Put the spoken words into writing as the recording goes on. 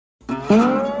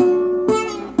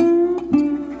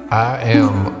I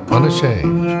am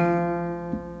unashamed.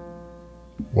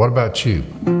 What about you?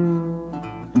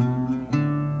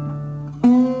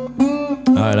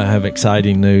 All right, I have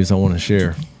exciting news I want to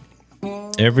share.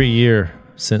 Every year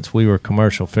since we were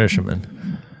commercial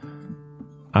fishermen,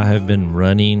 I have been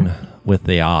running with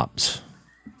the ops.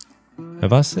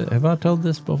 Have I told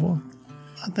this before?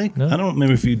 I think no? I don't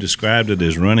remember if you described it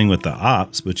as running with the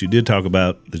ops, but you did talk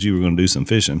about that you were going to do some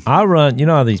fishing. I run. You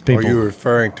know how these people. Are you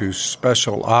referring to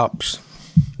special ops?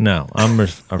 No, I'm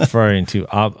referring to.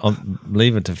 I'm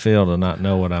leaving to Phil to not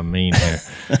know what I mean here.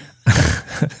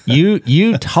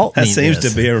 You taught me that seems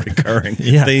this. to be a recurring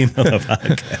theme of the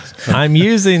podcast. I'm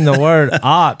using the word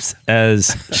ops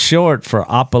as short for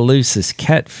Opelousas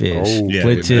catfish,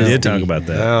 which is did talk about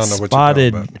that.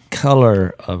 Spotted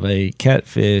color of a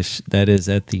catfish that is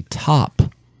at the top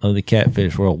of the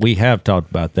catfish world. We have talked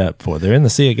about that before. They're in the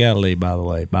Sea of Galilee, by the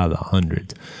way, by the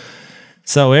hundreds.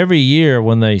 So every year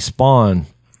when they spawn,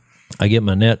 I get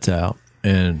my nets out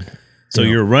and. So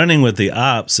you're running with the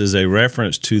ops is a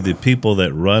reference to the people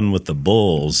that run with the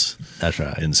bulls. That's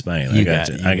right. In Spain. I got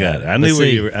it. I knew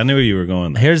where you were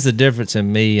going. Here's the difference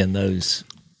in me and those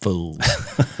fools.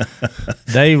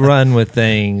 They run with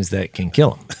things that can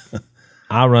kill them.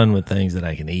 I run with things that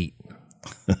I can eat.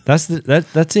 That's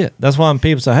it. That's why when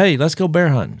people say, "Hey, let's go bear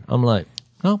hunting," I'm like,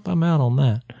 "Nope, I'm out on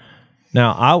that."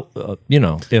 Now,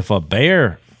 if a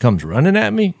bear comes running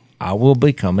at me, I will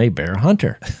become a bear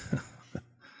hunter.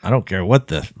 I don't care what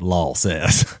the law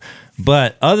says.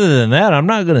 But other than that, I'm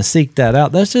not going to seek that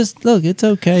out. That's just, look, it's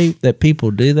okay that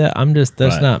people do that.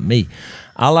 That's not me.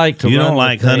 I like to You don't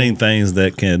like hunting things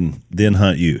that can then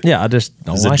hunt you. Yeah, I just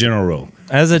don't As a general rule.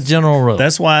 As a general rule.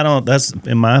 That's why that's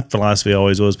in my philosophy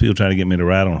always was people trying to get me to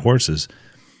ride on horses.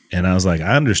 And I was like,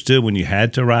 I understood when you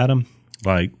had to ride them.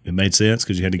 Like, it made sense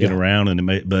because you had to get around.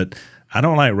 But I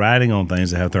don't like riding on things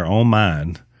that have their own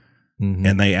mind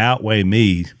and they outweigh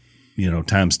me,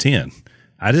 times 10.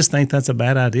 I just think that's a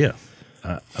bad idea.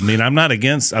 I'm not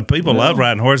against people love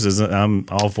riding horses. I'm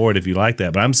all for it if you like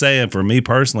that. But I'm saying for me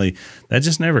personally, that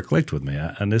just never clicked with me.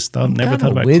 I just never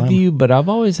thought about climbing. You, but I've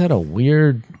always had a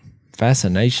weird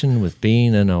fascination with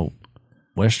being in a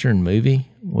Western movie,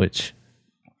 which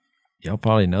y'all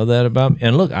probably know that about me.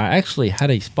 And look, I actually had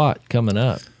a spot coming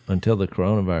up until the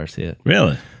coronavirus hit.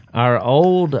 Really? Our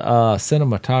old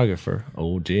cinematographer,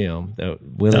 old Jim, that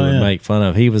Willie would make fun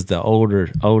of, he was the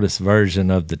oldest version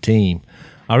of the team.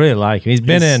 I really like him. He's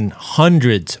been in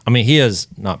hundreds. I mean, he has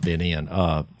not been in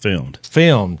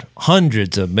filmed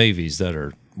hundreds of movies that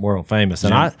are world famous.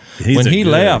 And when he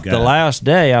left the last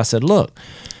day, I said, "Look,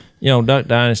 Duck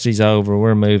Dynasty's over.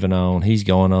 We're moving on. He's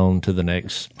going on to the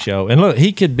next show." And look,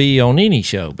 he could be on any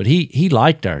show, but he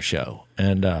liked our show.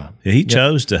 And he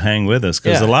chose to hang with us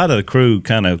because a lot of the crew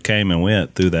kind of came and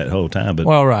went through that whole time.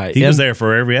 But he was there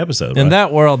for every episode. In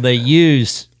that world, they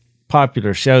use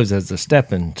popular shows as a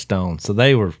stepping stone. So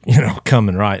they were,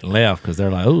 coming right and left because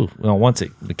they're like, once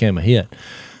it became a hit.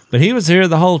 But he was here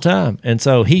the whole time. And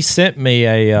so he sent me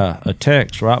a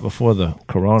text right before the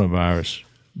coronavirus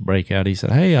breakout. He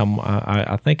said, "Hey,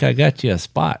 I think I got you a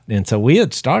spot." And so we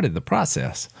had started the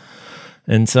process.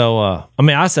 And so,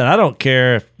 I said, I don't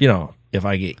care if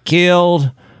I get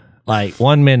killed, like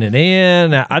 1 minute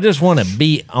in, I just want to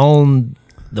be on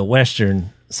the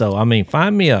Western. So,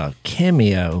 find me a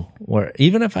cameo where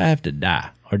even if I have to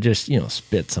die or just,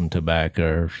 spit some tobacco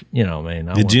or,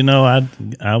 Did you know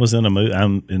I was in a movie?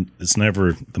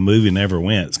 The movie never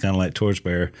went. It's kind of like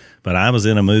Torchbearer, but I was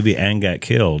in a movie and got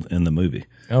killed in the movie.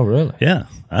 Oh, really? Yeah,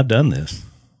 I've done this.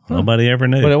 Nobody ever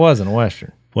knew. But it wasn't a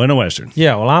Western. Wasn't a Western.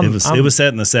 Yeah, well, it was set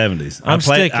in the 70s.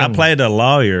 I played a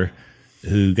lawyer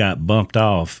who got bumped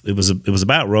off. It was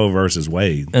about Roe versus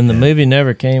Wade. And the movie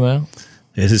never came out?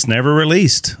 It is never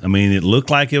released. It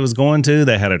looked like it was going to.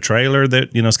 They had a trailer that,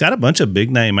 it's got a bunch of big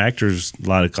name actors, a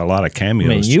lot of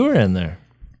cameos. You were in there.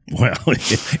 Well,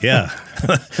 yeah.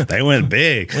 They went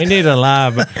big. We need a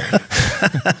live.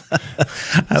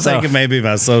 I think it may be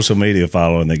my social media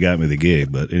following that got me the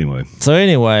gig, but anyway. So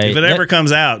anyway. If it ever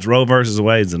comes out, it's Roe versus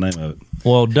Wade's the name of it.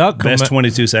 Well, Best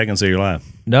 22 seconds of your life.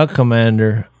 Duck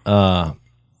Commander, of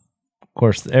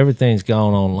course, everything's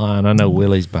gone online. I know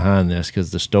Willie's behind this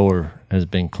because the store has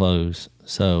been closed.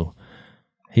 So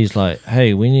he's like,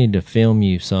 "Hey, we need to film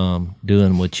you some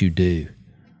doing what you do."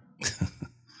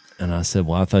 And I said,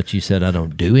 "Well, I thought you said I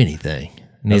don't do anything."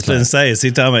 And I was going to say, is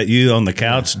he talking about you on the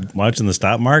couch watching the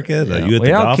stock market? Yeah, you at the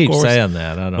golf keep course? saying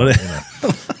that. I don't.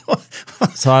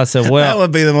 So I said, "Well, that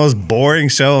would be the most boring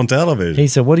show on television." He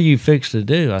said, "What are you fixing to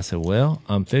do?" I said, "Well,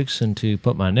 I'm fixing to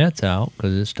put my nets out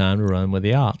because it's time to run with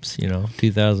the ops.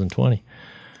 2020."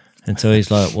 And so he's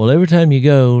like, well, every time you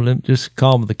go, just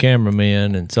call the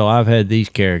cameraman. And so I've had these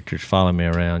characters follow me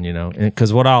around, you know,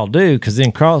 because what I'll do, because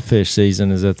then crawfish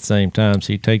season is at the same time.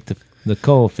 So you take the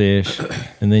coal fish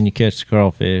and then you catch the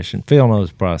crawfish, and Phil knows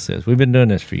the process. We've been doing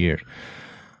this for years.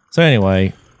 So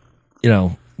anyway, you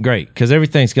know, great, because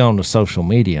everything's gone to social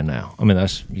media now. I mean,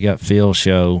 you got Phil's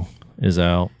show is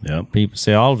out. Yep. People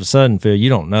say, all of a sudden, Phil, you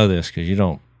don't know this because you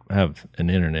don't have an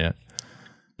internet.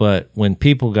 But when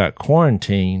people got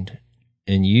quarantined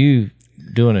and you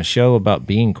doing a show about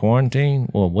being quarantined,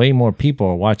 well, way more people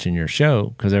are watching your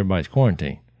show because everybody's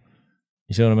quarantined.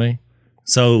 You see what I mean?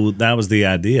 So that was the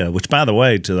idea, which, by the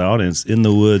way, to the audience, In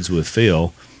the Woods with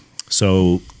Phil.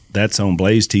 So that's on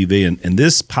Blaze TV. And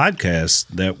this podcast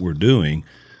that we're doing,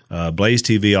 Blaze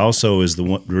TV also is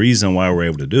the reason why we're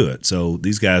able to do it. So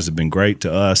these guys have been great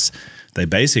to us. They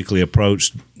basically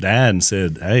approached Dad and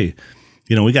said, hey,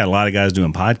 you know, we got a lot of guys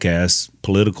doing podcasts,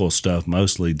 political stuff,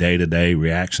 mostly day-to-day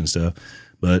reaction stuff.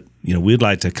 But, you know, we'd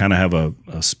like to kind of have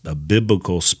a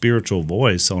biblical, spiritual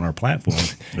voice on our platform.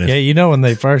 Yeah, you know, when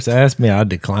they first asked me, I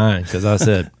declined because I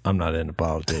said, I'm not into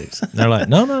politics. And they're like,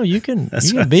 no, you can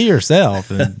be yourself.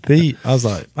 And I was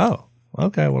like, oh,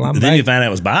 okay, well, I'm back. Then you find out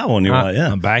it was Bible, and you're like, yeah.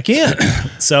 I'm back in.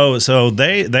 So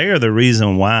they are the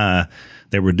reason why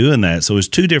they were doing that. So it was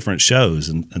two different shows.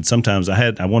 And sometimes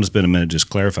I want to spend a minute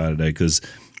just clarify today, because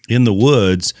In the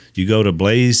Woods, you go to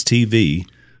Blaze TV,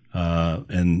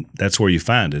 and that's where you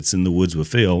find it. It's In the Woods with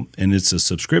Phil, and it's a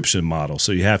subscription model.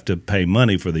 So you have to pay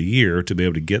money for the year to be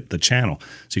able to get the channel.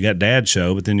 So you got Dad's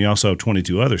show, but then you also have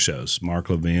 22 other shows, Mark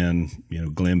Levin, you know,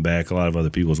 Glenn Beck, a lot of other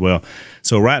people as well.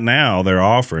 So right now they're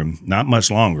offering, not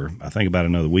much longer, I think about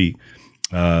another week,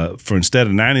 for instead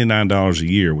of $99 a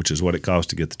year, which is what it costs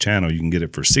to get the channel, you can get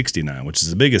it for $69, which is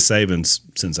the biggest savings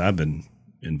since I've been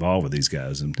involved with these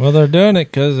guys. And well, they're doing it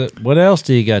because what else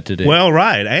do you got to do? Well,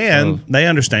 right, and they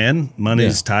understand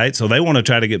money's tight, so they want to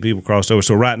try to get people crossed over.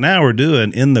 So right now we're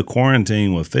doing In the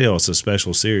Quarantine with Phil. It's a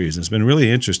special series. It's been really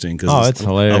interesting because it's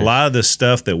hilarious. A lot of the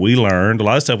stuff that we learned, a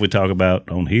lot of stuff we talk about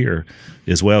on here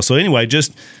as well. So anyway,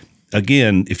 just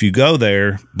again, if you go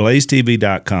there,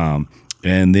 blazetv.com.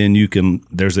 And then you can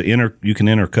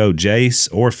enter code Jase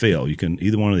or Phil. You can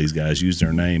either one of these guys use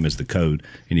their name as the code,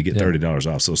 and you get $30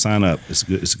 off. So sign up. It's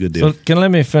a good deal. So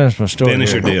let me finish my story.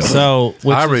 Finish your deal. So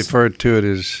I referred to it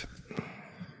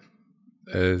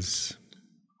as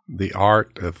the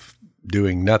art of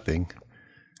doing nothing,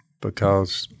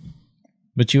 because.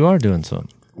 But you are doing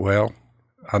something. Well,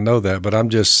 I know that, but I'm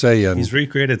just saying. He's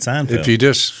recreated Seinfeld. If you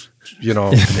just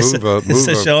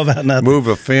move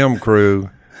a film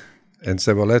crew and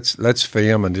say, well, let's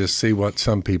film and just see what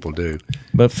some people do.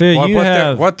 But Phil,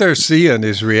 what they're seeing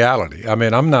is reality. I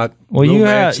mean, I'm not. Well, you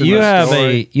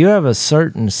have a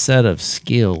certain set of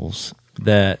skills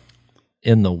that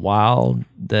in the wild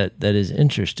that is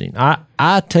interesting.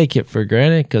 I take it for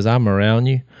granted because I'm around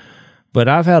you, but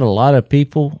I've had a lot of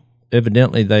people.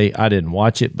 Evidently, I didn't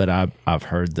watch it, but I've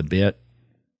heard the bit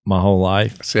my whole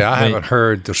life. See, I haven't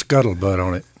heard the scuttlebutt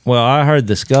on it. Well, I heard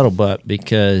the scuttlebutt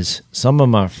because some of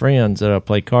my friends that I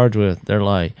play cards with, they're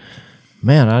like,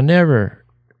 man, I never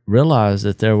realized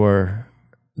that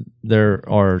there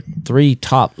are 3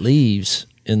 top leaves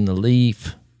in the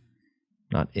leaf,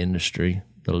 not industry,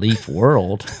 the leaf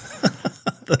world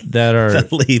that are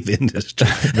the leaf industry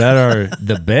that are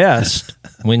the best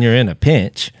when you're in a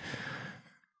pinch,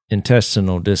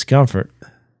 intestinal discomfort.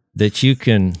 That you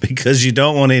can, because you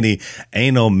don't want any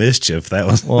anal mischief. That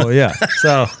was yeah.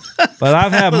 So, but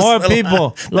I've had more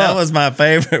people. That was my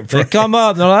favorite. They come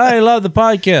up, they're like, "Hey, I love the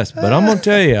podcast," but I'm gonna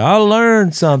tell you, I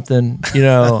learned something. You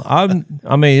know,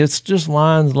 I mean, it's just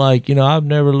lines like, you know, I've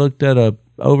never looked at a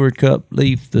overcup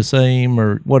leaf the same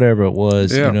or whatever it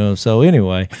was. Yeah. You know. So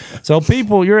anyway,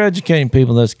 people, you're educating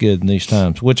people. That's good in these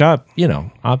times. Which I've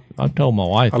told my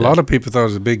wife. A lot of people thought it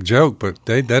was a big joke, but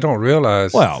they don't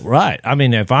realize. Well, right. I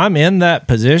mean, if I'm in that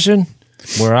position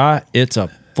where it's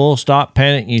a full stop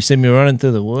panic and you see me running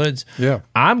through the woods,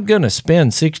 I'm going to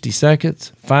spend 60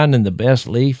 seconds finding the best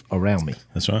leaf around me.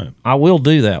 That's right. I will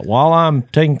do that while I'm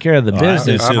taking care of the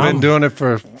business. I've been doing it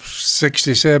for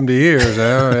 60, 70 years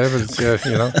now.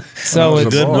 You know. So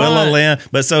it's good willow land.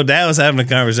 But so Dad was having a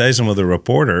conversation with a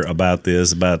reporter about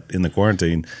this, about In the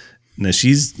Quarantine. Now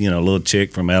she's, you know, a little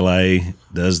chick from LA,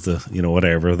 does the, you know,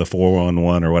 whatever, the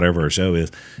 411 or whatever her show is.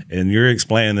 And you're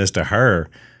explaining this to her.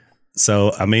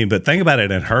 So, I mean, but think about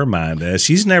it in her mind.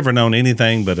 She's never known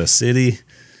anything but a city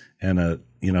and a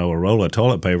roll of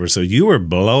toilet paper. So you were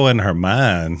blowing her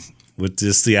mind with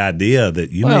just the idea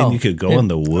that you could go in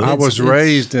the woods. I was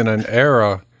raised in an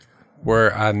era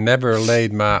where I never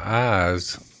laid my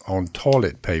eyes on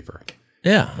toilet paper.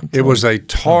 Yeah. It was a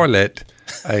toilet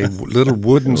a little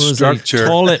wooden It was structure a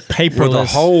toilet with a paperless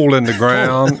hole in the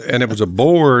ground, and it was a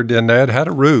board, and it had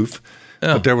a roof,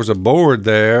 but there was a board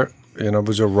there, and it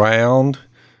was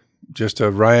just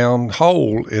a round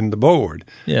hole in the board.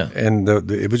 Yeah. And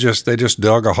it was just, they just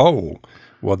dug a hole.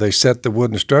 Well, they set the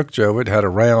wooden structure over it, had a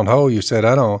round hole. You said,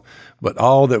 I don't, but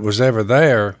all that was ever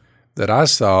there that I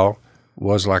saw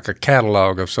was like a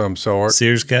catalog of some sort.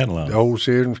 Sears catalog. Old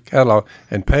Sears catalog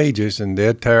and pages, and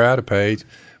they'd tear out a page.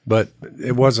 But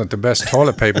it wasn't the best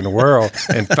toilet paper in the world.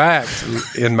 In fact,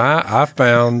 I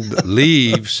found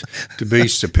leaves to be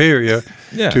superior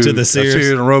to the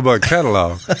Sears and Roebuck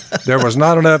catalog. There was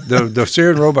not enough. The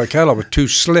Sears and Roebuck catalog was too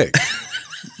slick,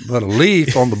 but a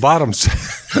leaf on the bottom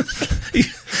side.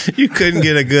 You couldn't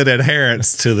get a good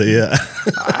adherence to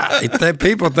the.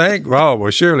 People think, well,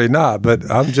 surely not. But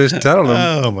I'm just telling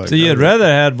them. Oh my! So you'd rather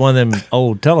have one of them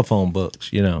old telephone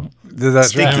books, That's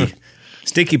sticky. right.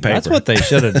 Sticky paper. That's what they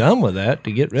should have done with that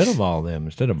to get rid of all of them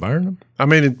instead of burning them. I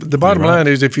mean, the bottom line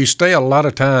is if you stay a lot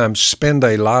of time, spend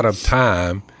a lot of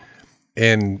time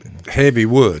in heavy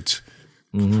woods,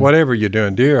 whatever you're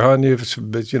doing, deer hunting,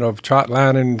 trot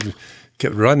lining,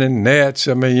 running nets.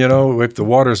 I mean, if the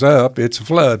water's up, it's a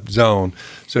flood zone.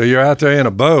 So you're out there in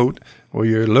a boat. Well,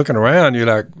 you're looking around, you're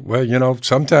like, well,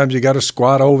 sometimes you got to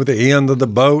squat over the end of the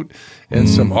boat in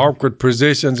some awkward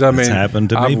positions. I mean, happened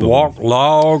to me I've walked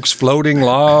logs, floating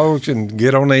logs, and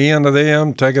get on the end of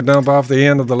them, take a dump off the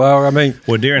end of the log. I mean,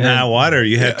 well, during high water,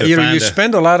 you have to you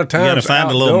spend a lot of time. You got to find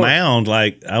a little mound.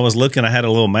 Like I was looking, I had a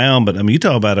little mound, but I mean, you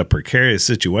talk about a precarious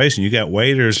situation. You got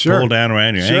waders pulled down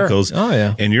around your ankles. Oh,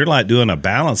 yeah. And you're like doing a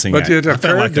balancing But act. it I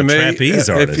felt like occurred to a me, trapeze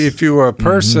artist. if you were a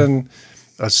person,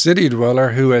 a city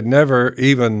dweller who had never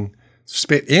even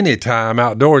spent any time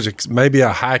outdoors, maybe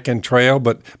a hiking trail,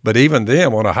 but even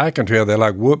them on a hiking trail, they're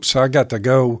like, whoops, I got to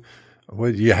go.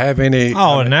 Well, do you have any?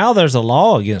 Oh, and now there's a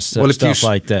law against stuff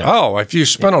like that. Oh, if you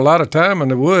spend a lot of time in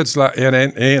the woods, like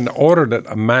in ordered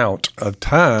amount of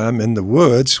time in the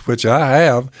woods, which I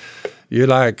have,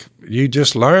 you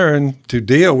just learn to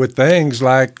deal with things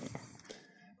like.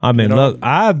 I mean, look,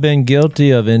 I've been guilty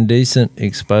of indecent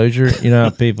exposure. You know how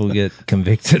people get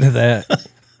convicted of that?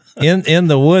 In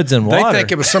the woods and water. They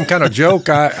think it was some kind of joke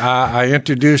I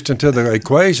introduced into the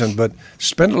equation, but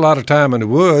spend a lot of time in the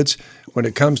woods. When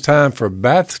it comes time for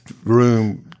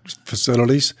bathroom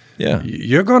facilities,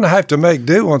 you're going to have to make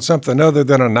do on something other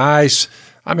than a nice.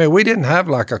 I mean, we didn't have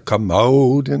like a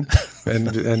commode and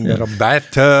a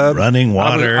bathtub, running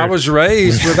water. I was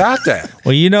raised without that.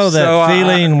 Well, that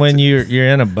feeling when you're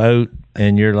in a boat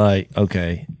and you're like,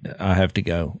 okay, I have to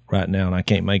go right now and I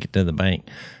can't make it to the bank.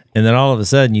 And then all of a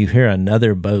sudden you hear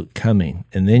another boat coming,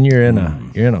 and then you're in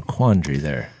a quandary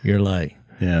there. You're like,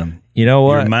 you know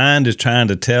what? Your mind is trying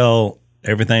to tell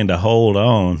everything to hold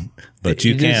on, but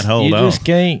you can't hold on. You just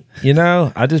can't.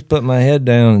 I just put my head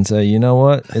down and say, you know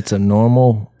what? It's a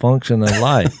normal function of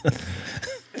life.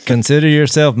 Consider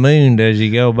yourself mooned as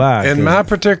you go by. In my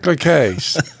particular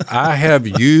case, I have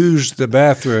used the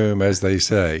bathroom, as they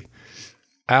say,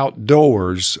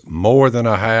 outdoors more than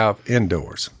I have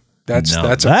indoors. That's a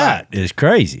fact. That is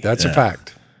crazy. That's a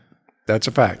fact. That's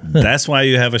a fact. That's why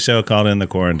you have a show called In the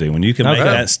Quarantine. When you can make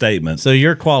that statement. So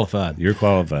you're qualified. You're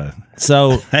qualified.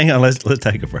 So hang on, let's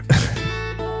take a break.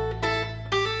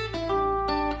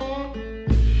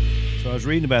 So I was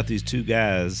reading about these two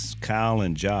guys, Kyle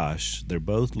and Josh. They're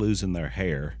both losing their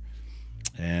hair,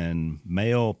 and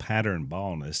male pattern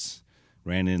baldness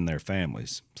ran in their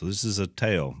families. So this is a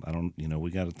tale.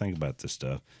 We got to think about this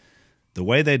stuff. The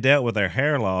way they dealt with their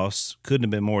hair loss couldn't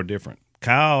have been more different.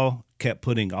 Kyle kept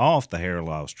putting off the hair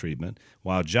loss treatment,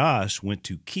 while Josh went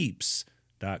to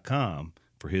Keeps.com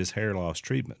for his hair loss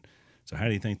treatment. So how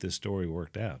do you think this story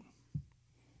worked out?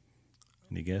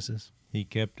 Any guesses? he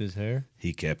kept his hair?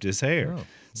 He kept his hair. Oh.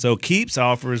 So Keeps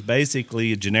offers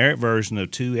basically a generic version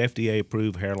of 2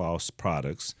 FDA-approved hair loss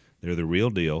products. They're the real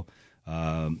deal.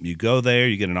 You go there,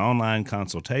 you get an online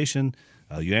consultation.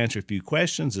 You answer a few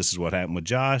questions. This is what happened with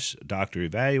Josh. Doctor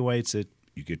evaluates it.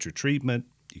 You get your treatment.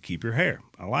 You keep your hair.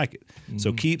 I like it. Mm-hmm.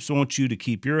 So Keeps wants you to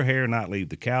keep your hair, not leave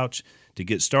the couch. To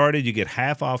get started, you get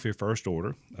half off your first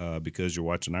order because you're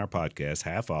watching our podcast,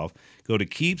 half off. Go to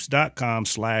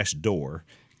Keeps.com/door.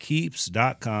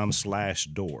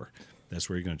 Keeps.com/door. That's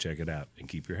where you're going to check it out and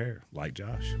keep your hair like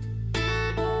Josh.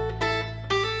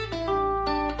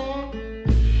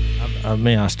 I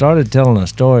mean, I started telling a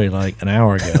story like an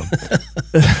hour ago.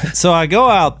 So I go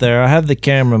out there. I have the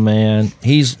cameraman.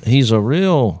 He's a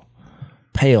real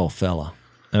pale fella,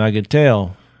 and I could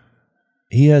tell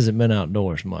he hasn't been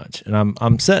outdoors much, and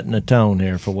I'm setting the tone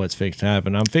here for what's fixed to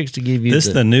happen. I'm fixed to give you This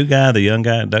the new guy, the young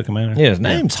guy at Duck Commander? Yeah, his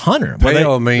name's Hunter.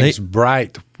 Pale means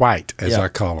bright white, as I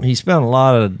call him. He spent a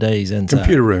lot of days inside.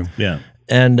 Computer room. Yeah.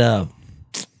 And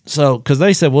so, because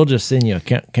they said, we'll just send you a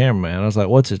cameraman. I was like,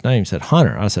 what's his name? He said,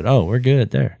 Hunter. I said, oh, we're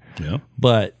good there. Yeah.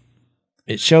 But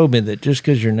it showed me that just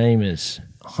because your name is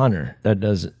Hunter, that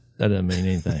doesn't mean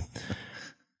anything.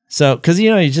 So, because,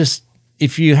 you know,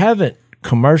 if you haven't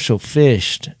commercial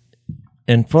fished,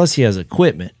 and plus he has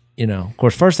equipment, you know, of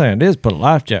course, first thing I did is put a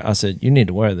life jacket. I said, you need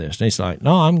to wear this. And he's like,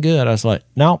 no, I'm good. I was like,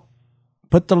 no,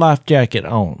 put the life jacket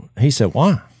on. He said,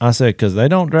 why? I said, because they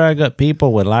don't drag up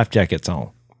people with life jackets on.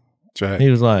 That's right.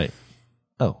 He was like,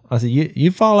 oh. I said,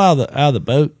 you fall out of the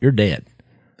boat, you're dead.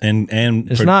 And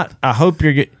it's not, I hope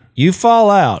you're good. You fall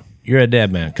out, you're a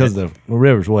dead man because the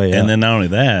river's way up. And then not only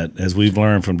that, as we've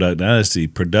learned from Duck Dynasty,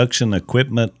 production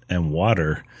equipment and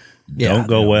water don't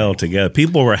go well together.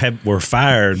 People were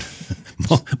fired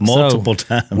multiple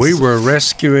times. We were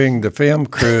rescuing the film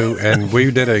crew, and we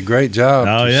did a great job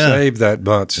to save that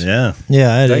bunch. Yeah.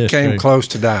 Yeah, they came close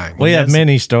to dying. We have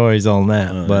many stories on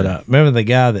that, but remember the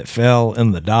guy that fell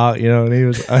in the dock, you know, and he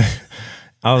was,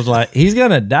 I was like, he's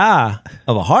going to die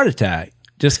of a heart attack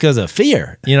just because of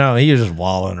fear. You know, he was just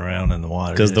wallowing around in the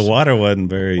water. Because the water wasn't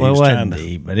very, well, it wasn't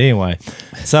deep, but anyway.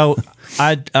 So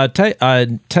I'd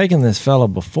taken this fella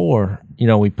before, you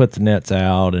know, we put the nets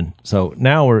out, and so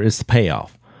now it's the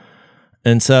payoff.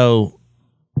 And so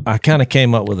I kind of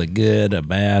came up with a good, a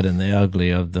bad, and the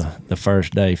ugly of the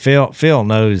first day. Phil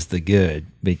knows the good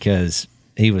because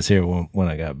he was here when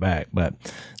I got back. But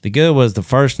the good was the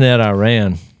first net I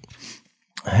ran,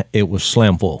 it was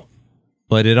slam full.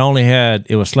 But it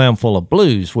was slam full of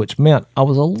blues, which meant I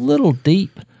was a little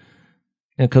deep,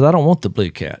 because I don't want the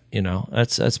blue cat, you know,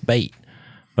 that's bait.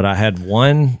 But I had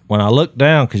one, when I looked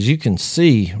down, because you can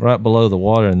see right below the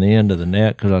water in the end of the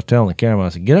net, because I was telling the camera, I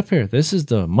said, get up here. This is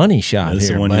the money shot this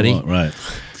here, is the one buddy. You want, right.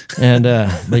 And,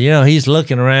 but, you know, he's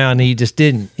looking around. He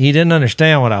didn't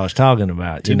understand what I was talking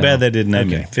about. Too bad they didn't name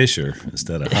him Fisher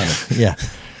instead of Hunter. Yeah.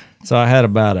 So I had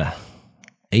about a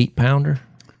 8-pounder,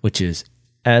 which is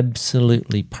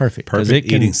absolutely perfect.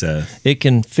 Perfect eating size. It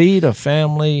can feed a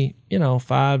family, you know,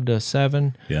 5 to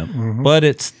 7. Yeah. Mm-hmm. But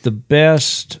it's the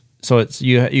best. So it's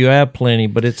you have plenty,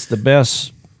 but it's the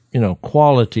best, you know,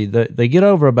 quality. They get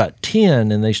over about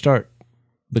 10 and they start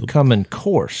becoming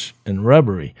coarse and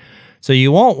rubbery. So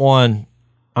you want one.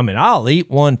 I mean, I'll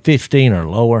eat 115 or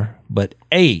lower, but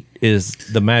 8 is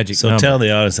the magic number. So tell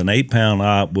the audience, an 8-pound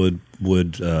op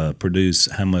would produce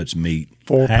how much meat?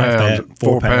 4 pounds.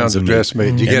 4 pounds of dressed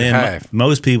meat. You get half.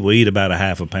 Most people eat about a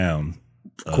half a pound.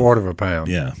 Quarter of a pound.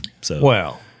 Yeah. So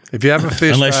well, if you have a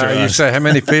fish fry, you say, how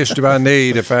many fish do I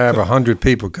need if I have 100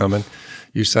 people coming?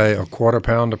 You say a quarter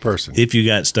pound a person. If you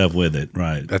got stuff with it,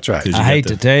 right. That's right. I hate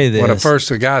to tell you this. When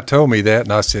the guy told me that,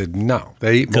 and I said, no,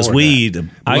 they eat more. Because we eat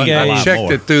I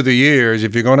checked it through the years.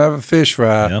 If you're going to have a fish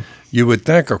fry, you would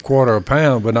think a quarter of a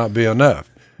pound would not be enough.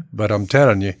 But I'm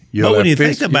telling you, you'll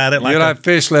think about it, you'll have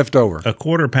fish left over. A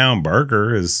quarter-pound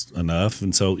burger is enough.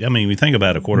 And so, I mean, we think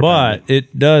about a quarter pound. But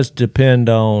it does depend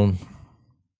on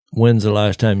when's the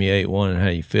last time you ate one and how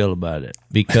you feel about it.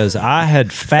 Because I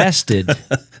had fasted.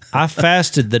 I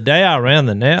fasted the day I ran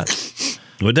the net.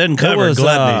 Well, it doesn't cover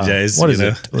gluttony, Jase. What is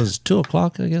it? It was 2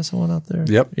 o'clock, I guess I went out there.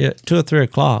 Yep. Yeah, 2 or 3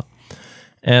 o'clock.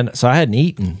 And so I hadn't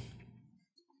eaten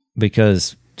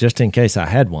because just in case I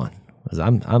had one.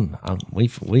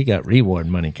 Because we got reward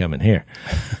money coming here.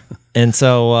 And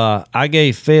so I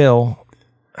gave Phil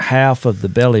half of the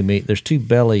belly meat. There's 2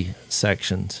 belly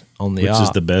sections on the Which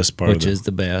is the best part of it. Which is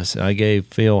the best. I gave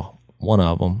Phil one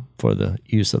of them for the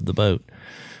use of the boat.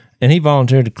 And he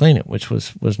volunteered to clean it, which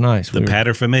was nice. The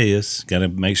paterfamilias. Got to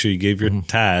make sure you give your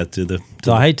tithe to the...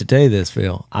 So I hate to tell you this,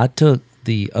 Phil. I took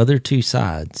the other 2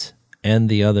 sides and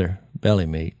the other belly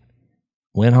meat,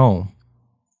 went home,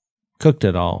 cooked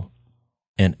it all,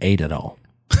 and ate it all.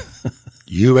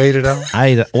 You ate it all? I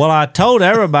ate it. Well, I told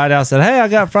everybody, I said, hey, I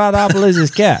got fried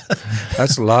Appaloosa's cat.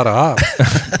 That's a lot of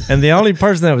hops. And the only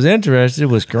person that was interested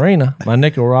was Karina, my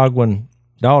Nicaraguan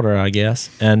daughter, I guess.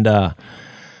 And,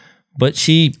 but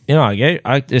she, you know,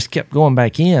 I just kept going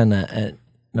back in. You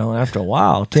know, after a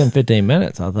while, 10, 15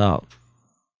 minutes, I thought,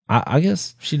 I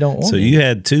guess she don't want it. So you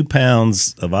had 2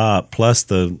 pounds of op plus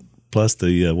the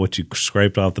what you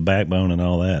scraped off the backbone and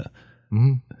all that.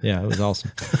 Mm-hmm. Yeah, it was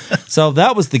awesome. So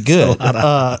that was the good.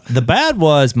 The bad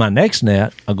was my next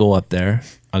net. I go up there.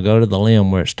 I go to the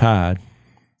limb where it's tied.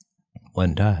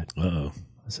 Wasn't tied. Uh-oh.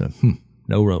 I said,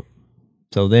 no rope.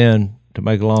 So then, to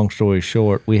make a long story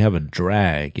short, we have a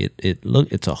drag.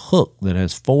 It's a hook that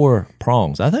has 4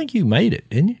 prongs. I think you made it,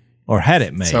 didn't you? or had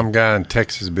it made. Some guy in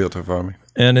Texas built it for me.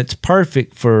 And it's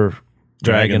perfect for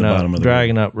dragging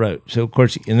up rope. So of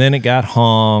course, and then it got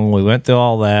hung. We went through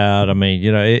all that. I mean,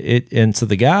 you know, and so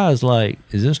the guy's like,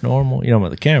 "Is this normal?" You know, I'm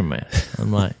the cameraman.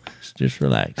 I'm like, "Just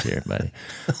relax here, buddy."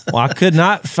 Well, I could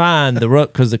not find the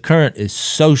rope because the current is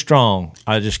so strong.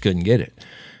 I just couldn't get it.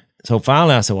 So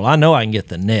finally, I said, "Well, I know I can get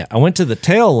the net." I went to the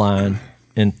tail line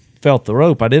and felt the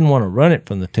rope. I didn't want to run it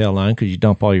from the tail line because you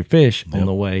dump all your fish on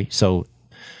the way. So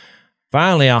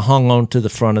finally, I hung on to the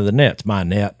front of the net. It's my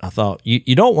net. I thought,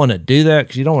 you don't want to do that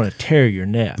because you don't want to tear your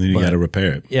net. Then you got to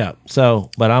repair it. Yeah. So,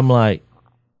 but I'm like,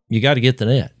 you got to get the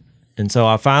net. And so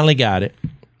I finally got it.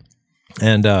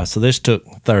 And so this took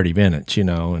 30 minutes, you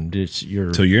know, and it's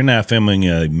your. So you're now filming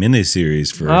a mini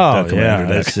series for Duck yeah,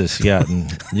 it's just gotten,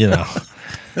 you know.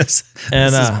 this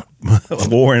is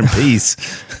War and Peace.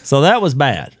 So that was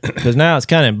bad because now it's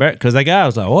kind of embarrassing because the guy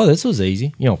was like, "Oh, this was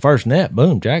easy, you know, first net,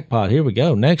 boom, jackpot, here we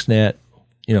go, next net,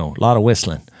 you know, a lot of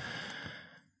whistling."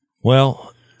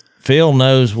 Well, Phil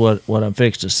knows what I'm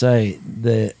fixed to say,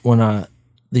 that when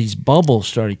these bubbles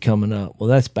started coming up, well,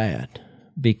 that's bad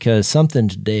because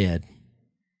something's dead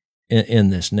in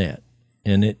this net,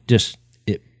 and it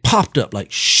popped up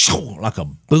like a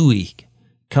buoy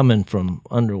coming from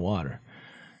underwater.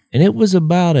 And it was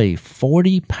about a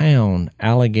 40-pound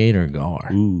alligator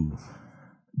gar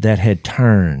that had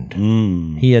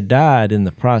turned. He had died in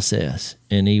the process,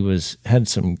 and he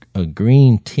had a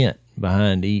green tint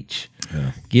behind each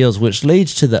gills, which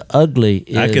leads to the ugly.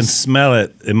 I can smell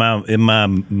it in my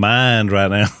mind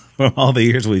right now from all the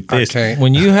years we fished.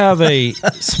 When you have a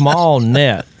small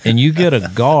net and you get a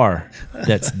gar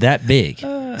that's that big,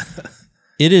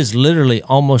 it is literally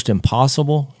almost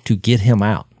impossible to get him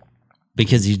out.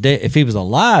 Because he's dead. If he was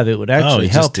alive, it would actually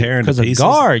help. Because a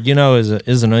gar, you know,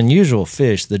 is an unusual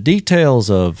fish. The details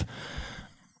of,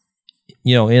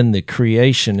 you know, in the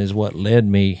creation is what led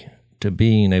me to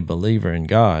being a believer in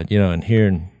God, you know, and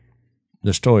hearing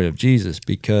the story of Jesus.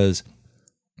 Because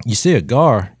you see a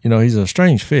gar, you know, he's a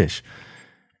strange fish.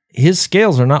 His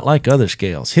scales are not like other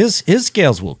scales. His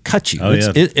scales will cut you. Oh,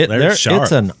 yeah. They're sharp.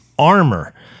 It's an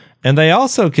armor. And they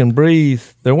also can breathe.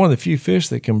 They're one of the few fish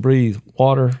that can breathe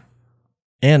water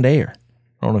and air.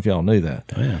 I don't know if y'all knew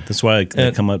that. Oh, yeah. That's why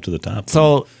they come up to the top.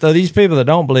 So these people that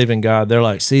don't believe in God, they're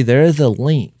like, see, they're the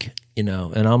link, you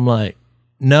know. And I'm like,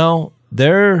 no,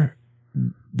 they're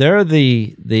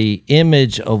the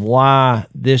image of why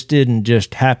this didn't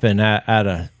just happen out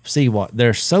of seawater.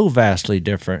 They're so vastly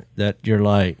different that you're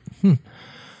like, you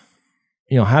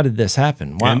know, how did this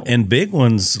happen? Why? And big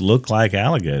ones look like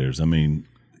alligators. I mean,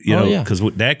 you know, because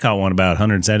Dad caught one about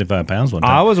 175 pounds one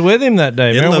time. I was with him that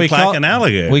day. It looked like an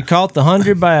alligator. We caught the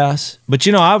 100 bass, but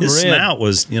you know, His snout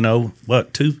was, you know,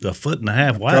 what, 1.5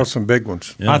 feet wide. Caught some big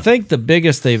ones. Yeah. I think the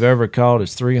biggest they've ever caught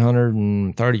is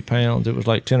 330 pounds. It was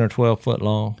like 10 or 12 foot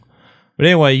long. But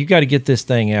anyway, you got to get this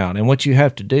thing out, and what you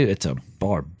have to do, it's a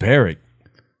barbaric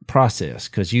process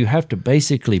because you have to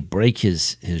basically break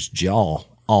his jaw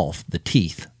off, the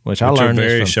teeth, which I learned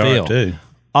this from Phil. Too.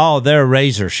 Oh, they're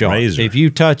razor sharp. If you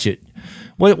touch it,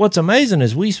 what's amazing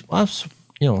is I've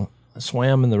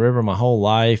swam in the river my whole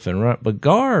life and run, but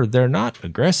gar, they're not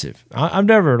aggressive. I've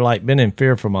never like been in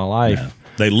fear for my life. No.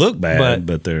 They look bad,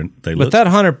 but they look. But that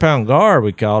 100-pound gar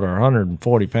we caught, or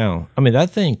 140-pound, I mean, that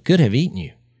thing could have eaten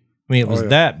you. I mean, it was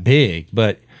that big,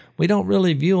 but we don't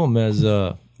really view them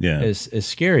as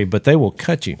scary, but they will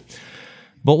cut you.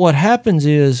 But what happens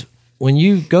is, when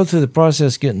you go through the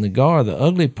process getting the gar, the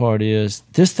ugly part is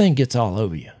this thing gets all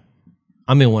over you.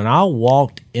 I mean, when I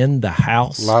walked in the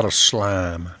house. A lot of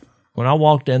slime. When I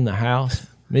walked in the house,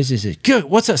 Missy said, "Good,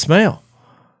 what's that smell?"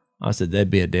 I said, "That'd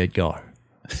be a dead gar."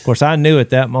 Of course, I knew at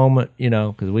that moment, you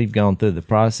know, because we've gone through the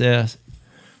process.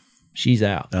 She's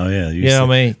out. Oh, yeah. You know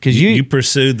what I mean? Because you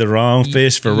pursued the wrong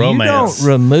fish for romance. You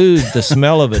don't remove the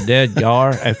smell of a dead gar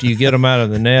after you get them out of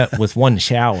the net with one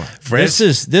shower. This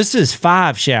is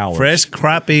 5 showers. Fresh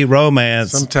crappie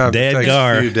romance. Sometimes dead it takes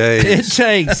gar. a few days. It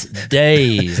takes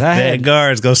days. Dead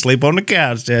gars go sleep on the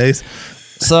couch, Jase.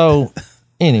 So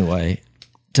anyway,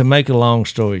 to make a long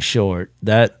story short,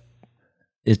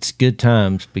 it's good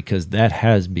times because that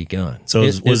has begun. So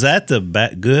was that the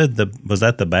good? Was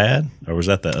that the bad, or was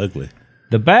that the ugly?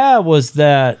 The bad was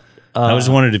that. I was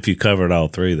wondering if you covered all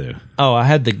three there. Oh, I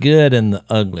had the good and the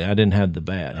ugly. I didn't have the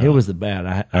bad. Here was the bad.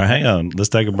 All right, hang on. Let's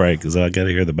take a break because I got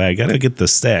to hear the bad. Got to get the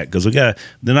stat because we got.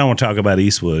 Then I want to talk about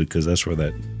Eastwood because that's where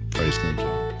that phrase comes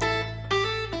from.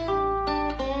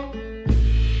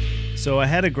 So I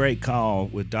had a great call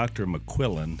with Dr.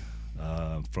 McQuillan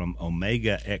from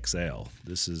Omega XL.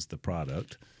 This is the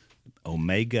product,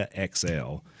 Omega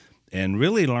XL, and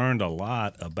really learned a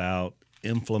lot about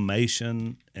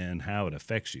inflammation and how it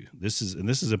affects you. This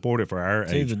is important for our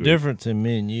age the group. difference in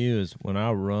me and you is when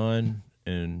I run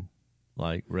and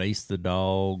like race the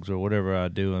dogs or whatever I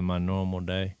do in my normal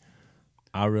day,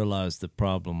 I realize the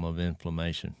problem of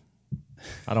inflammation.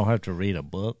 I don't have to read a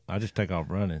book. I just take off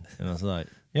running, and I was like,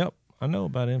 yep, I know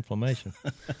about inflammation.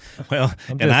 Well,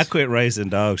 I quit racing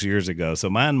dogs years ago, so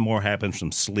mine more happens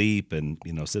from sleep and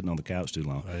sitting on the couch too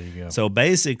long. There you go. So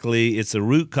basically, it's the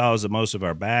root cause of most of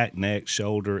our back, neck,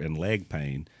 shoulder, and leg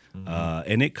pain,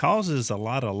 and it causes a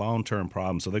lot of long-term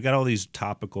problems. So they've got all these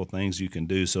topical things you can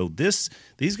do. So these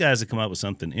guys have come up with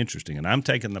something interesting, and I'm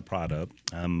taking the product.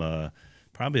 I'm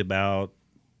probably about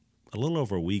a little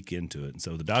over a week into it. And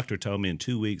so the doctor told me in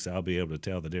 2 weeks I'll be able to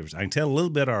tell the difference. I can tell a little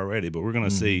bit already, but we're going to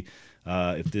see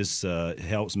if this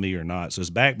helps me or not. So it's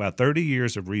backed by 30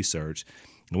 years of research.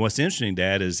 And what's interesting,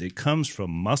 Dad, is it comes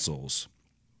from mussels.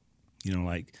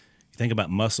 Like you think about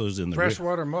mussels in the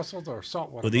freshwater mussels or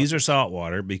saltwater. Well, these are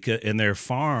saltwater and they're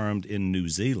farmed in New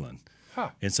Zealand.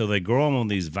 Huh. And so they grow them on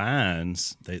these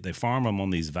vines. They farm them on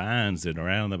these vines that are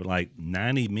around them, like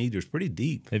 90 meters, pretty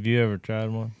deep. Have you ever tried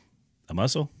one? A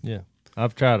mussel? Yeah.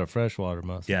 I've tried a freshwater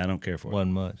mussel. Yeah, I don't care for it.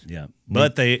 Wasn't much. Yeah,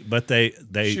 but they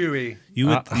chewy.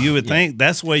 You would think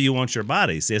that's the way you want your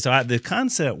body. See, so the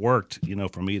concept worked,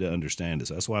 for me to understand it.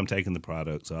 So that's why I'm taking the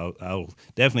product. So I'll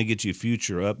definitely get you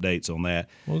future updates on that.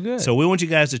 Well, good. So we want you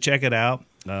guys to check it out.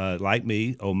 Like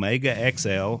me, Omega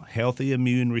XL, Healthy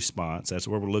Immune Response. That's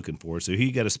what we're looking for. So here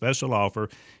you get a special offer.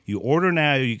 You order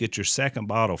now, you get your second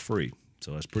bottle free.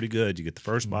 So that's pretty good. You get the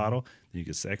first bottle, then you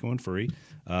get the second one free.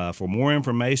 For more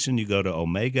information, you go to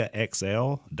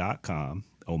omegaxl.com,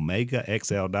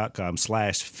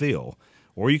 omegaxl.com/Phil,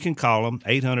 or you can call them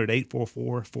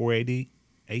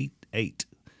 800-844-4888.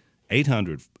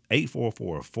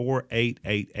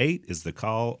 800-844-4888 is the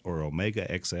call, or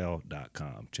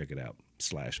omegaxl.com. Check it out,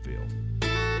 /Phil.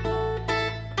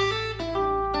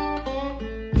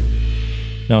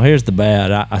 No, here's the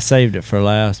bad. I saved it for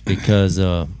last because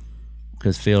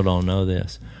Phil don't know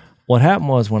this. What happened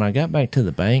was when I got back to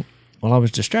the bank, I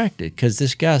was distracted because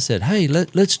this guy said, "Hey,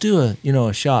 let's do a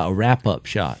shot, a wrap up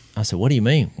shot." I said, "What do you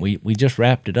mean? We just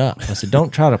wrapped it up." I said,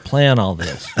 "Don't try to plan all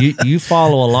this. You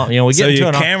follow along." We get so into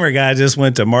your camera guy just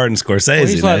went to Martin Scorsese.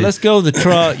 He's like, "Let's go to the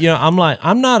truck." I'm like,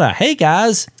 I'm not a hey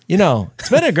guys. It's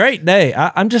been a great day.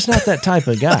 I'm just not that type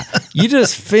of guy. You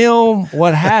just film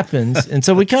what happens. And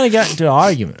so we kind of got into an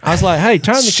argument. I was like, hey,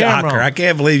 turn the camera on. I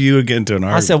can't believe you would get into an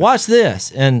argument. I said, watch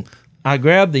this. And I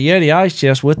grabbed the Yeti ice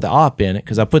chest with the op in it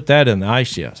because I put that in the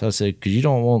ice chest. I said, because you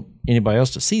don't want anybody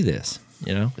else to see this,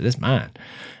 it's mine.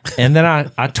 And then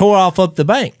I tore off up the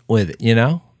bank with it,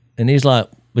 And he's like,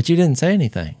 but you didn't say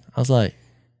anything. I was like,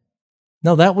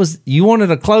 no, you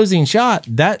wanted a closing shot.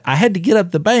 That I had to get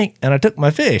up the bank and I took my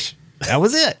fish. That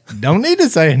was it. Don't need to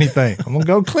say anything. I'm going to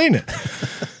go clean it.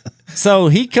 So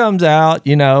he comes out,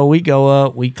 we go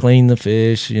up, we clean the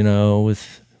fish,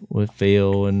 with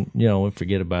Phil, and, we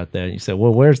forget about that. And you say,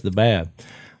 well, where's the bad?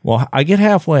 Well, I get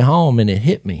halfway home and it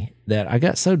hit me that I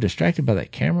got so distracted by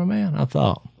that cameraman. I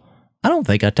thought, I don't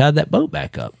think I tied that boat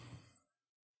back up.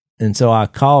 And so I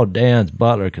called Dan's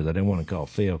butler because I didn't want to call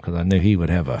Phil because I knew he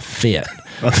would have a fit.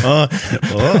 You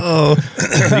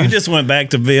just went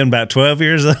back to being about 12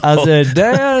 years old. I said,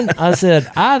 Dan,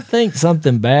 I think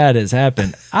something bad has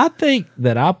happened. I think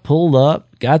that I pulled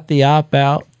up, got the op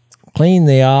out, cleaned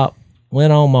the op,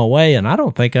 went on my way, and I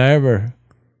don't think I ever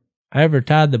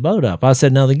tied the boat up. I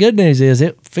said, now the good news is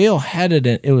Phil had it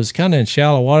it was kind of in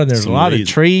shallow water. There's a lot of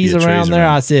trees around there.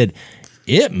 I said,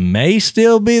 it may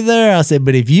still be there. I said,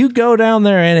 but if you go down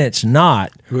there and it's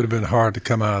not. It would have been hard to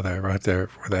come out of there right there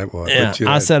where that was. Yeah,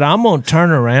 I said, I'm going to turn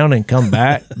around and come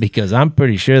back because I'm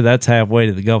pretty sure that's halfway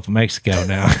to the Gulf of Mexico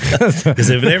now. Because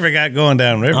if it ever got going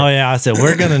down river. Oh, yeah. I said,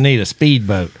 we're going to need a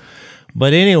speedboat.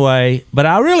 But anyway,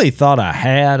 I really thought I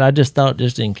had. I just thought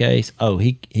just in case. Oh,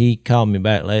 he called me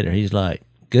back later. He's like,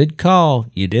 good call.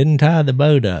 You didn't tie the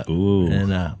boat up. Ooh.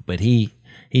 And, but he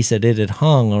said it had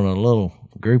hung on a little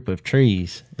group of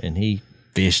trees and he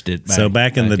fished it back. So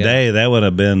back in the day, that would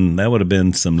have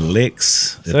been some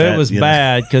licks. So it was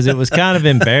bad because it was kind of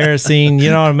embarrassing. You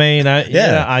know what I mean?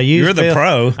 You're the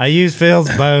pro. I used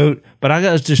Phil's boat, but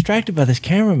I was distracted by this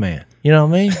cameraman. You know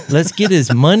what I mean? Let's get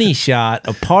his money shot,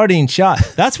 a parting shot.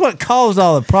 That's what caused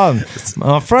all the problems.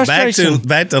 Frustration.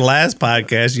 Back to last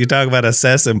podcast, you talk about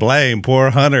assessing blame. Poor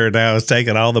Hunter now is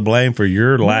taking all the blame for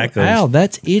your lack of. Wow,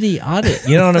 that's idiotic.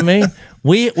 You know what I mean?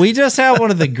 We just have one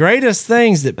of the greatest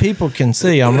things that people can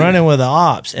see. I'm running with the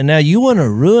ops, and now you want to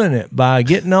ruin it by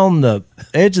getting on the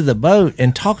edge of the boat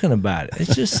and talking about it.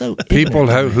 It's just so people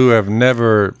who have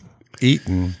never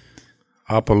eaten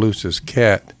Opelousas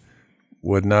cat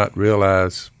would not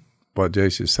realize what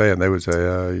Jase is saying. They would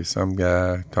say, some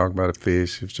guy talking about a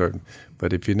fish, certain.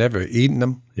 But if you never eaten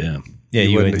them, Yeah.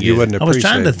 you wouldn't appreciate I was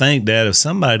trying to it. think, Dad, of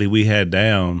somebody we had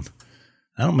down,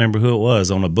 I don't remember who it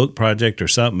was, on a book project or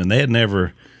something, and they had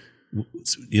never,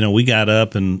 we got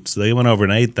up, and so they went over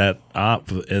and ate that op,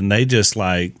 and they just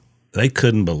like, they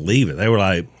couldn't believe it. They were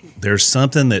like, there's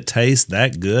something that tastes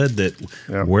that good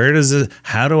that where does it,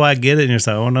 how do I get it? And you're like,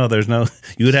 oh no, there's no,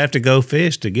 you would have to go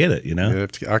fish to get it,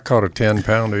 I caught a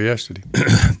 10-pounder yesterday.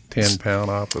 10-pound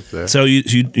op up there. So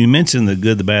you mentioned the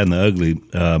good, the bad, and the ugly.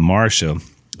 Marsha,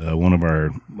 one of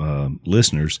our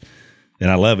listeners,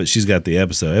 and I love it. She's got the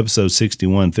episode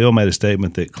 61. Phil made a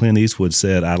statement that Clint Eastwood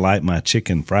said, "I like my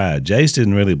chicken fried." Jase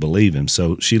didn't really believe him,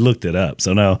 so she looked it up.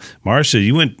 So now, Marsha,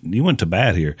 you went to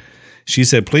bat here. She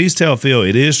said, "Please tell Phil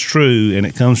it is true, and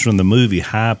it comes from the movie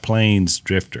High Plains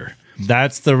Drifter."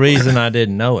 That's the reason I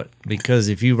didn't know it, because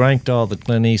if you ranked all the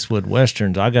Clint Eastwood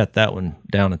westerns, I got that one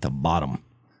down at the bottom.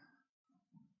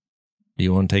 Do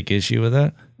you want to take issue with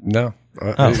that? No,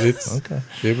 okay.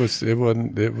 It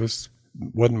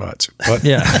wasn't much, but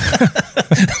Yeah.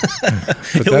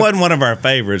 It wasn't one of our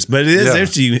favorites, but it is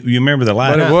interesting. You remember the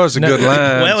line? but it was a good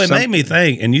line. Well, it made me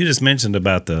think, and you just mentioned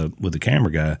about with the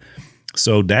camera guy.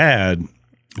 So Dad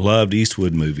loved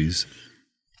Eastwood movies,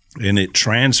 and it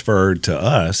transferred to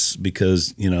us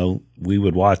because, we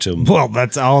would watch them. Well,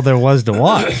 that's all there was to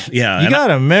watch. Yeah. You got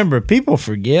to remember, people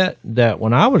forget that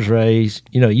when I was raised,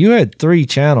 you had 3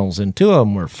 channels and 2 of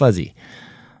them were fuzzy.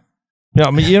 Now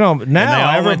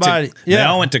everybody, they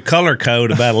all went to color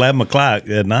code about 11 o'clock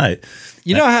at night.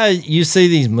 You know how you see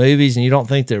these movies and you don't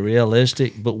think they're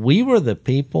realistic, but we were the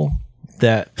people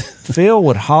that Phil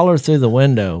would holler through the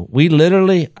window. We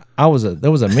literally, there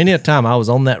was a many a time I was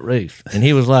on that roof and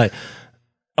he was like,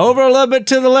 over a little bit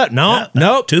to the left.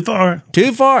 No, Too far.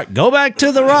 too far. Go back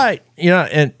to the right.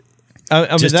 And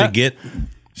I Just mean, to get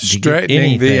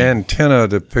straightening the anything. antenna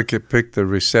to pick the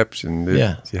reception.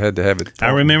 You had to have it.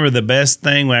 I remember the best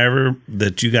thing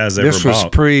that you guys ever This was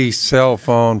bought. pre-cell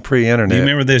phone, pre-internet. You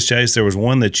remember this, Chase? There was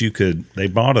one that they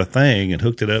bought a thing and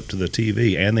hooked it up to the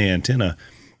TV and the antenna,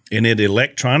 and it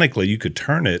electronically, you could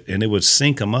turn it and it would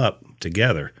sync them up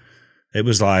together. It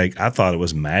was like, I thought it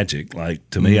was magic. Like,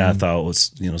 to me, I thought it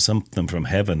was, something from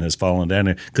heaven has fallen down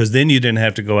there. Because then you didn't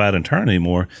have to go out and turn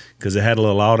anymore because it had a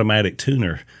little automatic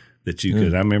tuner that you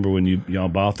could. I remember when y'all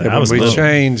bought that. Yeah, when we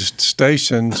changed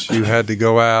stations, you had to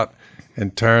go out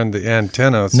and turn the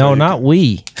antenna. No, not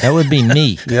we. That would be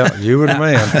me. Yeah, you were the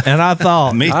man. And I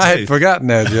thought, Me too. I had forgotten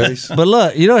that, Jase. but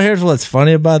look, here's what's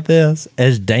funny about this.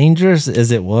 As dangerous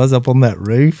as it was up on that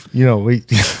roof,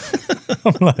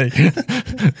 I'm like,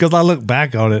 because I look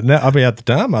back on it now. I mean, at the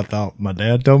time, I thought my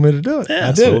dad told me to do it. Yeah, I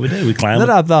that's did what we did. We climbed. Then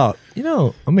I thought,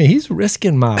 he's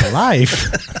risking my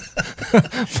life.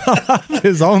 My life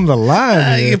is on the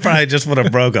line. You probably just would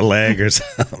have broke a leg or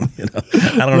something.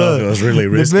 I don't know if it was really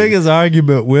risky. The biggest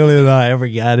argument Willie and I ever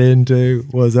got into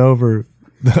was over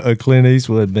a Clint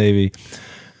Eastwood movie.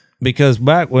 Because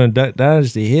back when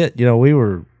Dynasty hit, we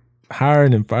were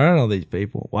hiring and firing all these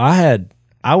people. Well,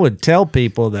 I would tell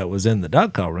people that was in the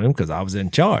duck call room because I was in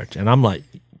charge. And I'm like,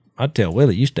 I'd tell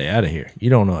Willie, you stay out of here.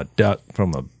 You don't know a duck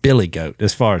from a billy goat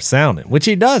as far as sounding, which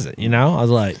he doesn't, I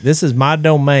was like, this is my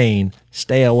domain.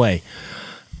 Stay away.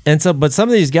 And so, but some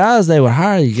of these guys, they would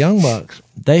hire these young bucks.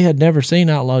 They had never seen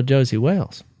Outlaw Josey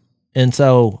Wales. And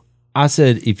so I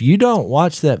said, if you don't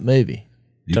watch that movie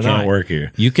You tonight, can't work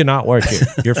here. You cannot work here.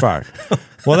 You're fired.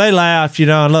 Well, they laughed,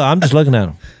 and look, I'm just looking at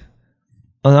them.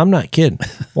 I'm not kidding.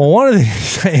 Well, one of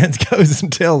these fans goes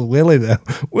and tells Willie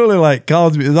that. Willie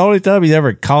calls me. It's the only time he's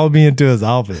ever called me into his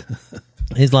office.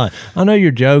 He's like, I know you're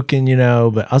joking,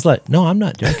 but I was like, no, I'm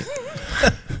not joking.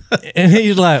 And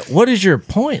he's like, what is your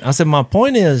point? I said, my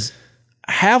point is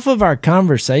half of our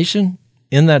conversation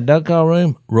in that duck call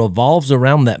room revolves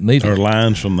around that movie. Or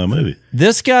lines from the movie.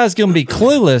 This guy's going to be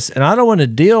clueless, and I don't want to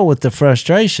deal with the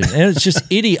frustration. And it's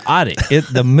just idiotic.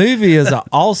 The movie is an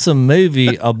awesome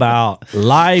movie about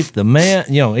life. The man,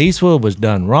 Eastwood was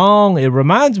done wrong. It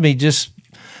reminds me just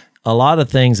a lot of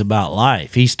things about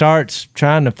life. He starts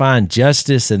trying to find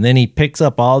justice, and then he picks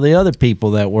up all the other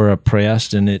people that were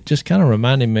oppressed, and it just kind of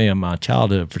reminded me of my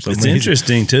childhood for some reason. It's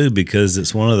interesting, too, because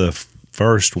it's one of the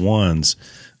first ones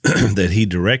that he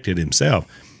directed himself.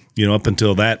 Up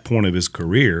until that point of his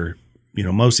career,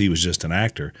 mostly he was just an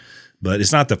actor. But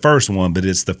it's not the first one, but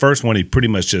it's the first one he pretty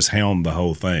much just helmed the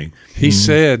whole thing. He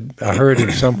said, I heard him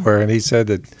somewhere, and he said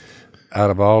that out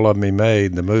of all of them he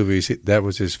made, the movies, that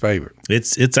was his favorite.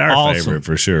 It's our Awesome. favorite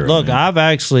for sure. Look, I've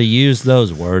actually used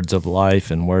those words of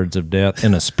life and words of death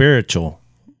in a spiritual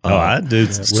I do.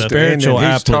 spiritual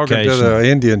He's talking to application. the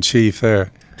Indian chief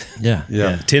there. Yeah.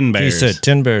 Yeah. 10 bears. He said,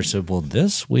 10 bears said, well,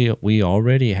 this we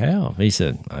already have. He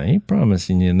said, I ain't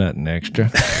promising you nothing extra.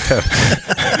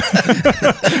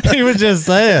 He was just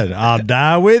saying, I'll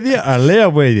die with you or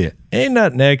live with you. Ain't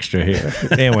nothing extra here.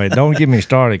 Anyway, don't get me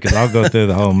started because I'll go through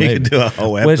the whole movie. You can do a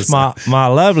whole Which episode. my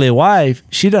lovely wife,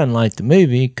 she doesn't like the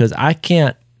movie because I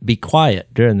can't be quiet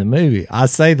during the movie. I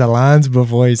say the lines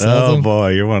before he says Oh, them. boy,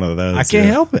 you're one of those. I can't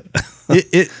help it.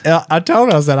 I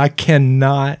told her, I said, I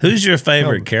cannot. Who's your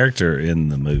favorite character in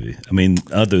the movie? I mean,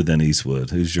 other than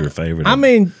Eastwood, who's your favorite? I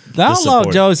mean, the Outlaw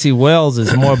support. Josey Wales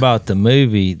is more about the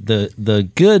movie. The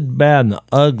good, bad, and the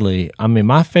ugly. I mean,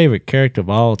 my favorite character of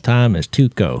all time is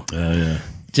Tuco. Oh, yeah.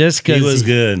 Just because He was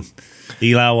good.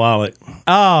 Eli Wallach.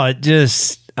 Oh, it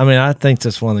just. I mean, I think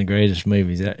that's one of the greatest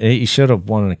movies. He should have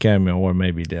won an Academy Award.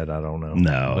 Maybe he did. I don't know.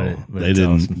 No, But they it's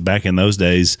didn't. awesome. Back in those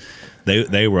days,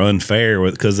 they were unfair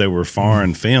because they were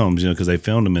foreign films, because they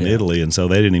filmed them in Italy, and so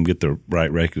they didn't even get the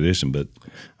right recognition. But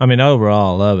I mean,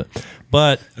 overall, I love it.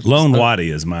 But Lone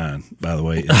Waddy is mine, by the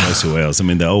way, in Josey Wales. I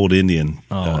mean, the old Indian.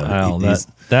 Hal, he's-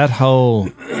 that whole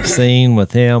scene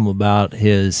with him about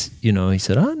his, he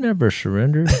said, I never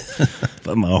surrendered.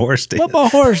 but my horse did. But my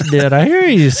horse did. I hear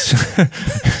he's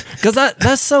because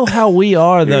that's so how we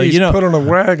are, though. He's put on a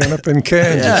wagon up in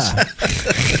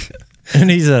Kansas. And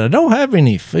he said, I don't have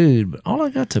any food, but all I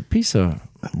got's a piece of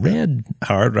red,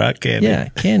 Hard rock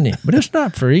candy. candy. But it's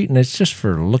not for eating; it's just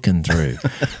for looking through.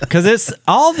 Because it's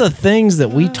all the things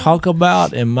that we talk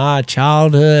about in my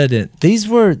childhood, and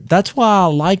that's why I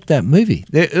like that movie.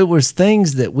 It was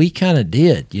things that we kind of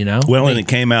did, Well, and it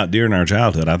came out during our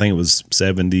childhood. I think it was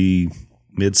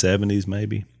mid 70s,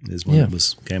 maybe is when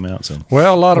it came out. So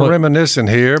Well, a lot of reminiscing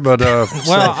here, but I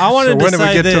wanted to when do we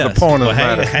say get to the this. point of the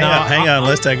hang, matter? hang on.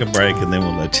 Let's take a break, and then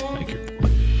we'll let you make your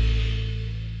point.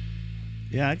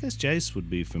 Yeah, I guess Jase would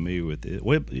be familiar with it.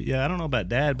 Well, yeah, I don't know about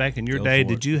Dad. Back in your day,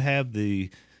 did you have the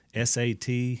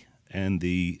SAT and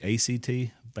the ACT?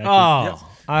 I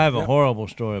have a horrible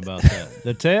story about that.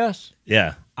 The test,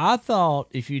 Yeah. I thought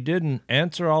if you didn't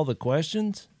answer all the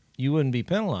questions, you wouldn't be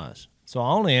penalized. So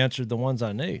I only answered the ones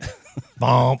I knew.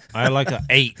 Bomb. I had like an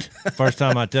 8 first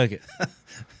time I took it.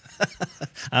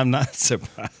 I'm not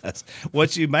surprised.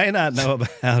 What you may not know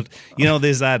about,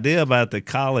 this idea about the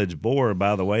college board,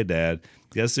 by the way, Dad,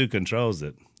 guess who controls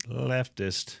it?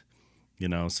 Leftist.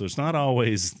 So it's not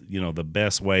always, the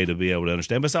best way to be able to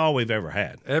understand, but it's all we've ever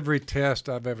had. Every test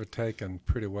I've ever taken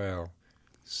pretty well,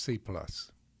 C+.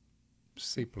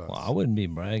 C+. Well, I wouldn't be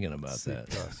bragging about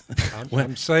that.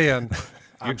 I'm saying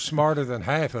I'm smarter than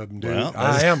half of them, dude. Well,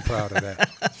 I am proud of that.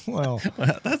 Well,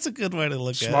 That's a good way to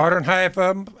look Smarter than half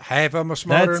of them are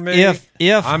smarter That's than me.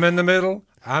 if I'm in the middle,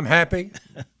 I'm happy.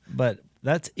 but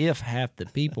that's if half the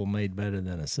people made better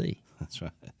than a C. That's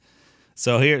right.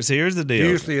 So here's the deal.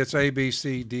 Usually it's A, B,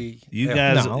 C, D. You F.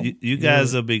 guys, No. you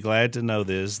guys will be glad to know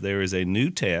this. There is a new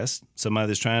test. Somebody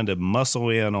that's trying to muscle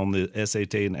in on the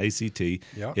SAT and ACT.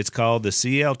 Yeah. It's called the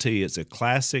CLT. It's a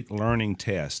classic learning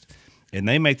test, and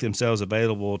they make themselves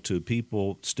available to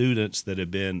students that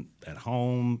have been at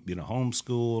home,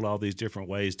 homeschooled, all these different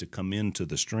ways to come into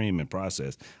the stream and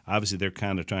process. Obviously, they're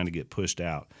kind of trying to get pushed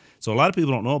out. So a lot of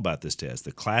people don't know about this test,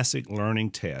 the classic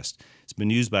learning test. It's been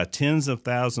used by tens of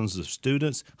thousands of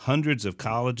students, hundreds of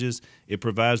colleges. It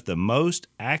provides the most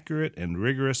accurate and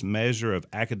rigorous measure of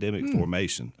academic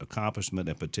formation, accomplishment,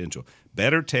 and potential.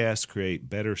 Better tests create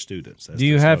better students. That's Do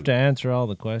you the have to slogan. answer all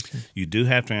the questions? You do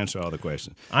have to answer all the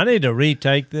questions. I need to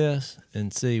retake this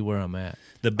and see where I'm at.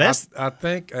 The best. I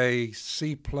think a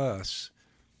C+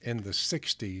 in the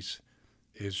 60s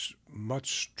is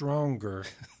much stronger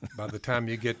by the time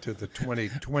you get to the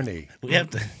 2020. We have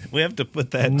to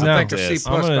put that. No, to think the a C+ test.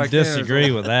 I'm going back to then is disagree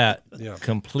a- with that Yeah.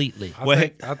 completely.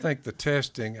 I think the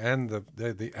testing and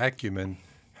the acumen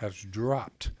has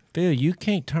dropped. Phil, you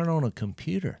can't turn on a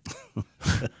computer.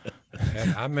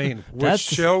 And I mean, which That's-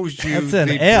 shows you that's an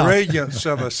the F. brilliance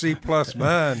of a C+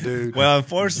 mind, dude. Well,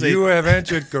 unfortunately, You have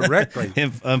answered correctly.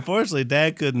 unfortunately,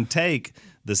 Dad couldn't take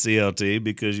the CLT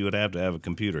because you would have to have a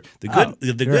computer. The good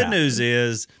you're out. news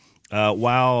is,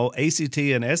 while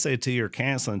ACT and SAT are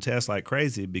canceling tests like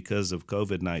crazy because of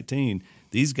COVID-19,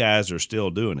 these guys are still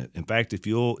doing it. In fact, if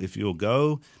you'll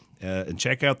go and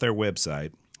check out their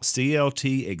website,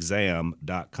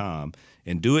 cltexam.com,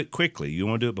 and do it quickly. You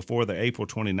want to do it before the April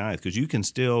 29th because you can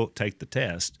still take the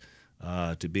test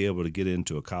to be able to get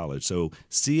into a college. So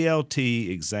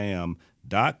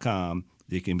cltexam.com.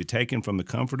 It can be taken from the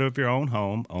comfort of your own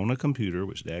home on a computer,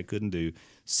 which Dad couldn't do.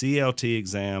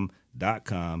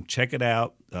 cltexam.com. Check it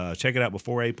out. Check it out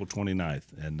before April 29th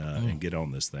and get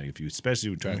on this thing, especially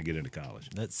if you're trying to get into college.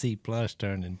 That C+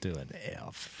 turned into an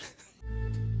F.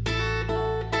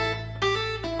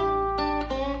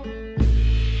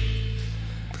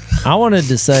 I wanted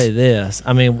to say this.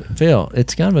 I mean, Phil,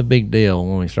 it's kind of a big deal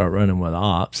when we start running with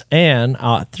ops. And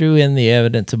I threw in the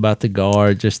evidence about the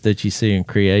guard, just that you see in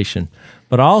creation.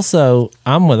 But also,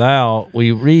 I'm with Al.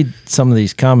 We read some of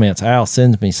these comments. Al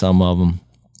sends me some of them.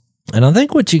 And I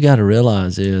think what you got to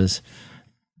realize is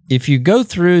if you go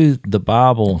through the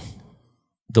Bible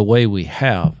the way we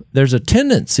have, there's a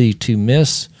tendency to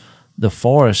miss the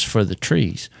forest for the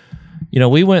trees. You know,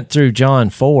 we went through John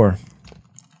 4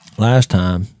 last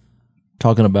time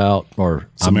talking about, or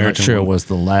I'm not sure it was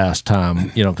the last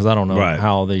time, you know, because I don't know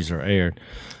how all these are aired.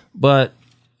 But,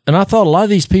 and I thought a lot of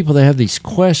these people, they have these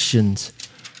questions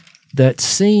that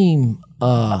seem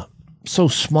so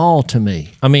small to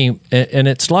me. I mean, and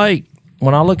it's like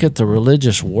when I look at the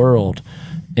religious world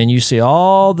and you see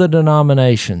all the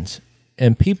denominations,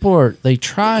 and people they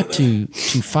try to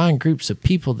find groups of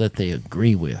people that they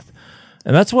agree with.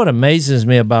 And that's what amazes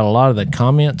me about a lot of the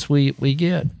comments we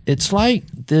get. It's like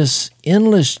this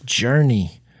endless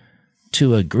journey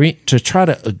to try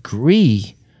to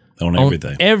agree on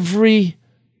everything, on every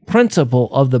principle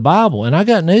of the Bible. And I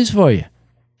got news for you.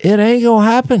 It ain't going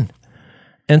to happen.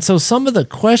 And so some of the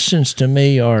questions to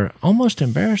me are almost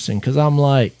embarrassing because I'm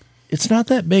like, it's not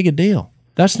that big a deal.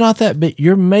 That's not that big.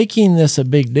 You're making this a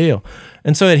big deal.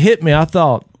 And so it hit me. I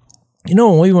thought, you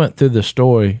know, when we went through the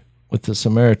story with the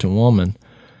Samaritan woman,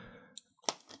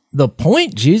 the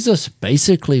point Jesus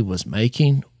basically was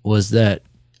making was that,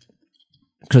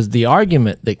 because the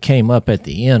argument that came up at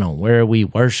the end on where we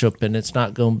worship and it's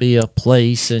not going to be a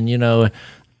place, and, you know,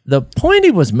 the point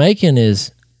he was making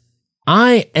is,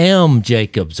 I am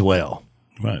Jacob's well.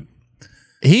 Right.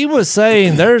 He was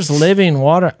saying there's living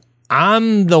water.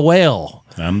 I'm the well.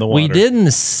 I'm the water. We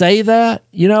didn't say that,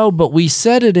 you know, but we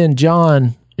said it in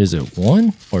John, is it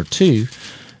 1 or 2?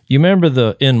 You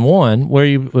remember in 1 where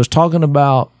he was talking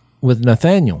about with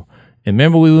Nathaniel. And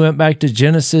remember we went back to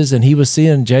Genesis and he was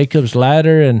seeing Jacob's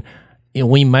ladder and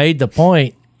we made the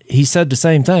point. He said the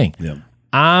same thing. Yeah.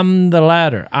 I'm the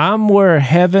ladder. I'm where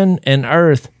heaven and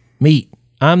earth meet.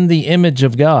 I'm the image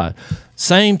of God.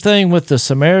 Same thing with the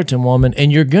Samaritan woman,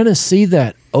 and you're going to see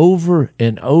that over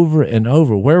and over and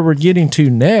over. Where we're getting to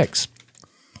next,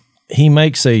 he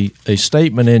makes a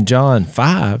statement in John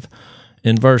 5,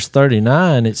 in verse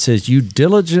 39. It says, you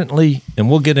diligently, and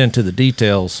we'll get into the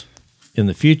details in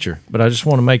the future, but I just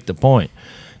want to make the point.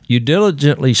 You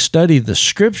diligently study the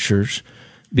scriptures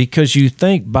because you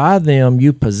think by them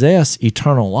you possess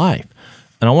eternal life.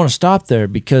 And I want to stop there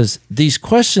because these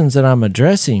questions that I'm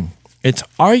addressing, it's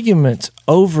arguments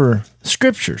over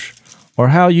scriptures or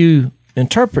how you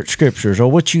interpret scriptures or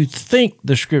what you think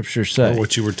the scriptures say. Or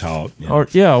what you were taught.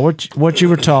 Yeah. Or what you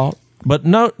were taught. But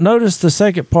notice the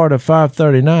second part of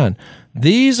 539.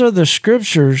 These are the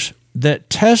scriptures that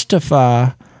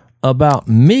testify about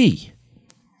me,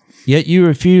 yet you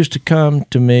refuse to come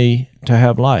to me to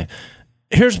have life.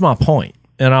 Here's my point,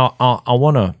 and I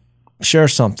want to share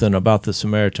something about the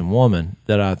Samaritan woman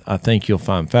that I think you'll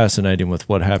find fascinating with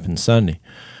what happened Sunday.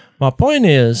 My point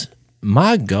is,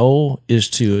 my goal is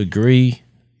to agree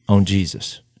on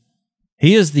Jesus.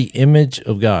 He is the image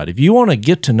of God. If you want to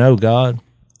get to know God,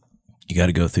 you got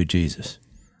to go through Jesus.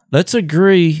 Let's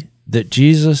agree that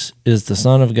Jesus is the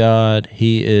Son of God.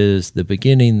 He is the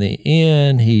beginning, the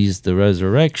end. He's the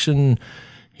resurrection.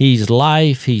 He's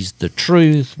life. He's the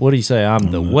truth. What do you say?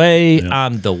 I'm the way. Yeah.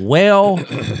 I'm the well.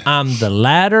 I'm the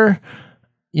ladder.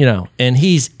 You know, and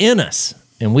he's in us.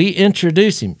 And we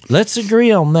introduce him. Let's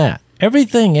agree on that.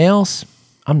 Everything else,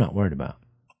 I'm not worried about.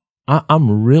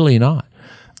 I'm really not.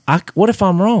 What if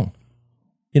I'm wrong?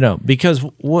 You know, because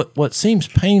what seems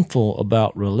painful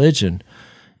about religion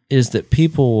is that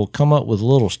people will come up with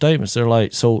little statements. They're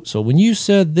like, so when you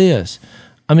said this,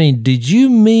 I mean, did you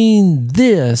mean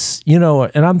this? You know,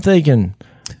 and I'm thinking,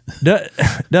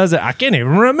 does it? I can't even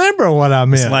remember what I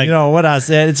meant. Like, you know what I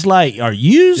said. It's like, are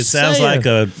you? It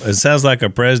sounds like a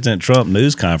President Trump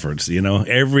news conference. You know,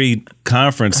 every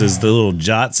conference is the little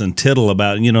jots and tittle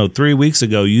about. You know, 3 weeks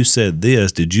ago you said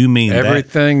this. Did you mean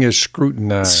everything is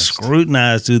scrutinized?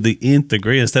 Scrutinized to the nth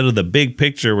degree instead of the big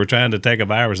picture we're trying to take a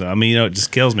virus. I mean, you know, it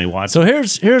just kills me watching. So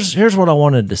here's what I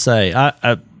wanted to say.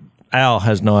 Al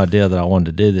has no idea that I wanted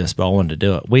to do this, but I wanted to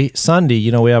do it. Sunday, you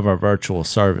know, we have our virtual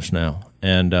service now.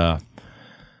 And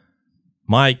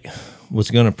Mike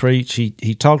was going to preach.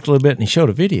 He talked a little bit and he showed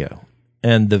a video.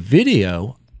 And the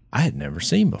video I had never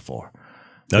seen before.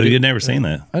 No, you had never seen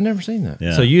that? I'd never seen that.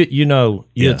 Yeah. So you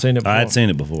had seen it before? I had seen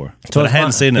it before. So I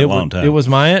hadn't seen it in a long time. It was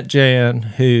my Aunt Jan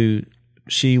who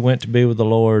she went to be with the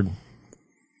Lord,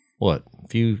 about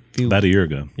a year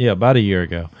ago. Yeah, about a year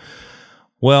ago.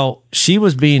 Well, she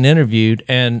was being interviewed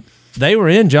and they were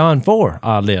in John 4,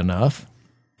 oddly enough.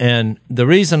 And the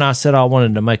reason I said I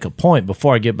wanted to make a point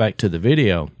before I get back to the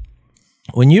video,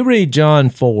 when you read John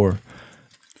 4,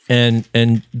 and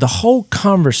the whole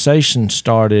conversation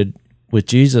started with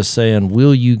Jesus saying,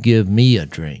 "Will you give me a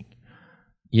drink?"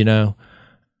 You know?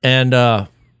 And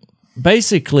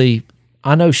basically,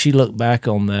 I know she looked back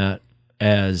on that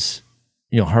as,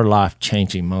 you know, her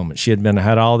life-changing moment. She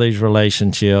had all these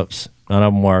relationships, none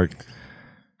of them worked,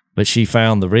 but she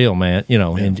found the real man, you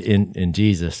know, in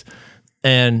Jesus.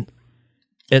 And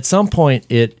at some point,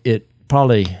 it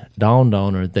probably dawned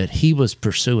on her that he was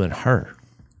pursuing her.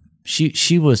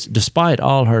 She was, despite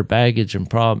all her baggage and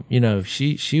problem, you know,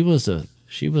 she was a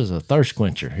thirst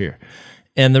quencher here.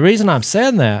 And the reason I'm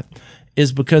saying that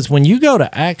is because when you go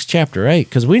to Acts chapter 8,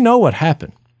 because we know what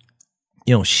happened,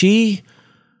 you know, she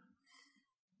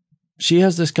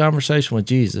has this conversation with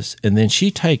Jesus, and then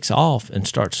she takes off and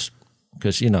starts,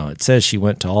 because, you know, it says she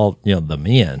went to all, you know, the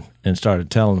men and started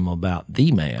telling them about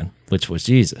the man, which was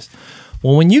Jesus.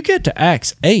 Well, when you get to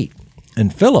Acts 8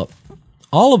 and Philip,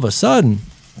 all of a sudden,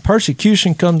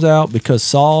 persecution comes out because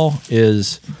Saul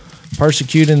is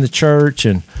persecuting the church.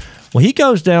 And, well, he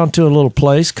goes down to a little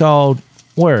place called,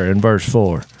 where in verse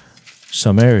 4?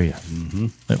 Samaria,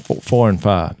 4 and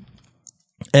 5.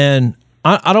 And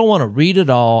I don't want to read it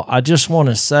all. I just want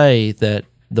to say that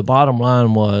the bottom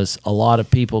line was a lot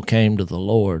of people came to the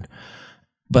Lord.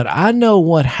 But I know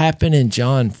what happened in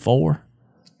John 4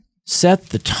 set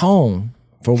the tone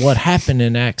for what happened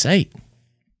in Acts 8.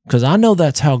 Because I know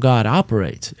that's how God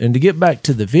operates. And to get back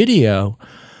to the video.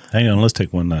 Hang on, let's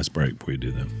take one nice break before you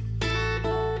do that.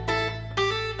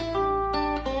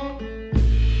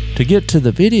 To get to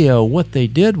the video, what they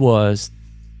did was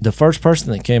the first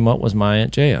person that came up was my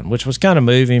Aunt Jan, which was kind of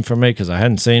moving for me because I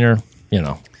hadn't seen her, you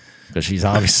know, because she's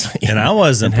obviously and I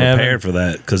wasn't prepared for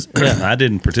that because I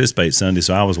didn't participate Sunday,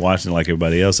 so I was watching like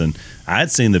everybody else, and I had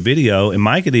seen the video, and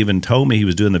Mike had even told me he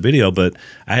was doing the video, but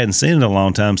I hadn't seen it in a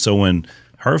long time. So when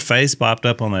her face popped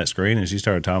up on that screen and she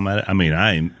started talking about it, I mean,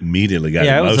 I immediately got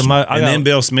emotional. And then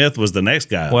Bill Smith was the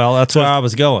next guy. Well, that's where I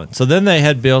was going. So then they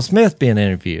had Bill Smith being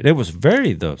interviewed. It was the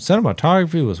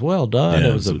cinematography was well done.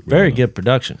 It was a very good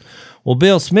production. Well,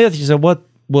 Bill Smith, you said, what?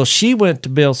 Well, she went to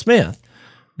Bill Smith.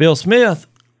 Bill Smith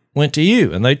went to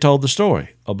you, and they told the story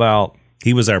about.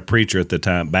 He was our preacher at the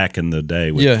time, back in the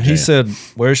day. He said,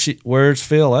 where's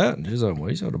Phil at? And he's like, well,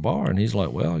 he's at a bar. And he's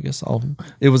like, well, I guess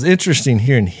it was interesting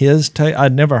hearing his take.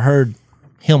 I'd never heard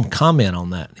him comment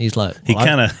on that. He's like,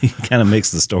 well, he kind of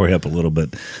mixed the story up a little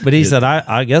bit. But he said,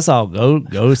 I guess I'll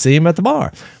go see him at the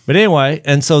bar. But anyway,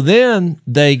 and so then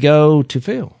they go to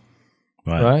Phil.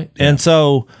 Right? Yeah. And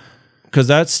so,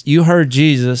 because you heard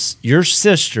Jesus, your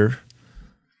sister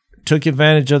took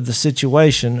advantage of the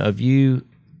situation of you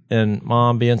and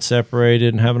mom being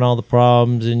separated and having all the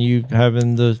problems, and you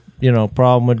having the, you know,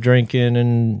 problem with drinking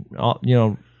and all, you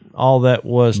know, all that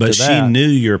was. But she knew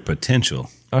your potential.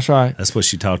 That's right. That's what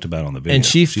she talked about on the video. And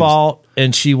she fought,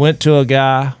 and she went to a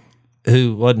guy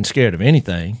who wasn't scared of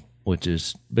anything, which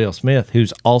is Bill Smith,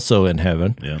 who's also in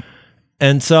heaven. Yeah.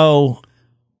 And so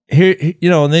here, you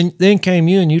know, and then came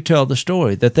you and you tell the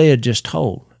story that they had just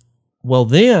told. Well,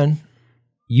 then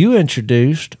you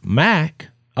introduced Mac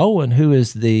Owen, who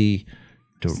is the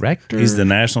director. He's the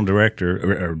national director,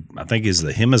 or I think he's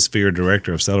the hemisphere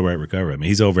director of Celebrate Recovery. I mean,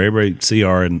 he's over every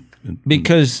CR.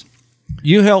 Because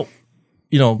you helped,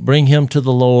 you know, bring him to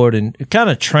the Lord and kind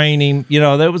of train him. You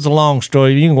know, that was a long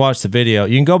story. You can watch the video.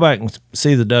 You can go back and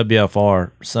see the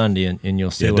WFR Sunday, and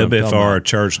you'll see what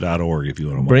WFRchurch.org if you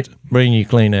want to watch it. Bring you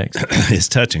Kleenex. It's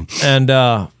touching.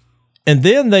 And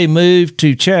then they moved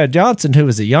to Chad Johnson, who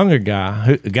was a younger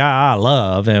guy, a guy I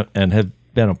love and have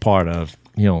been a part of,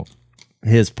 you know,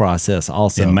 his process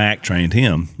also. And Mac trained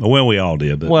him. Well, we all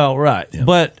did. But, well, right. Yeah.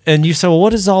 But, and you say, well,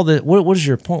 what is all this? What is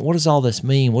your point? What does all this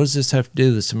mean? What does this have to do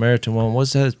with the Samaritan woman? What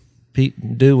does that have to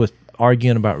do with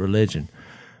arguing about religion?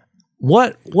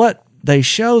 What they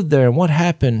showed there and what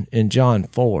happened in John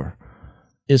 4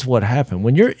 is what happened.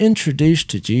 When you're introduced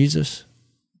to Jesus,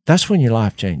 that's when your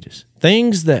life changes.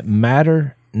 Things that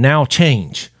matter now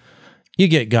change. You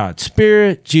get God's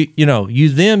Spirit. You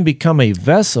then become a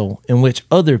vessel in which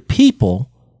other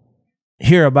people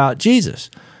hear about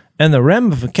Jesus. And the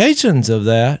ramifications of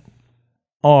that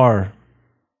are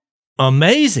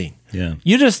amazing. Yeah.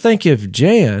 You just think if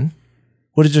Jan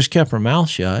would have just kept her mouth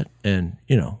shut and,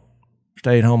 you know,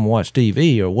 stayed home and watched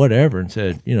TV or whatever and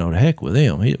said, you know, to heck with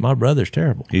him. My brother's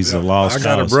terrible. He's a lost cause.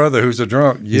 I got a brother who's a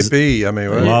drunk. Yippee. I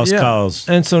mean, lost cause.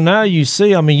 And so now you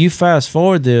see, I mean, you fast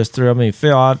forward this through, I mean,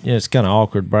 Phil, it's kind of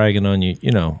awkward bragging on you,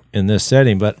 you know, in this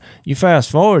setting, but you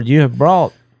fast forward, you have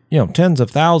brought, you know, tens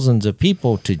of thousands of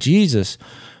people to Jesus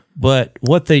But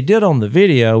what they did on the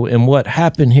video and what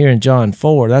happened here in John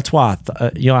 4, that's why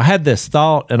I had this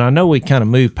thought, and I know we kind of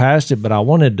moved past it, but I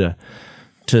wanted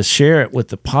to share it with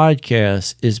the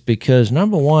podcast, is because,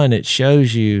 number one, it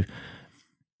shows you're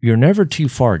never too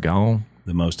far gone.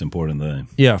 The most important thing.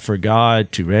 Yeah, for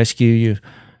God to rescue you.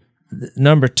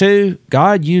 Number two,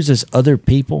 God uses other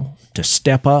people to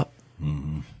step up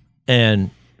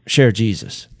and share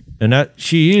Jesus. And that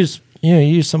she used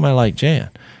somebody like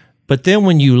Jan. But then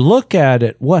when you look at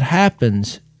it, what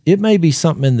happens, it may be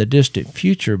something in the distant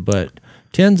future, but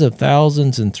tens of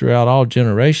thousands and throughout all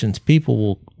generations,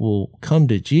 people will come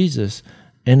to Jesus.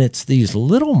 And it's these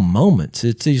little moments,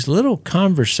 it's these little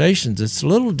conversations, it's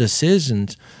little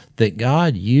decisions that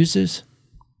God uses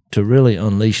to really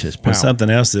unleash his power. Well, something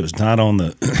else that was not on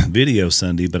the video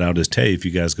Sunday, but I'll just tell you if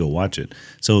you guys go watch it.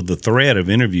 So the thread of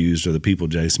interviews are the people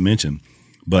Jase mentioned,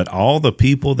 but all the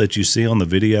people that you see on the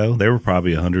video, there were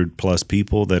probably 100+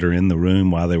 people that are in the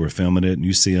room while they were filming it, and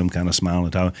you see them kind of smiling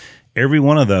and talking. Every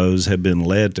one of those have been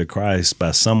led to Christ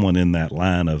by someone in that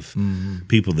line of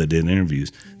people that did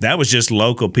interviews. That was just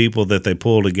local people that they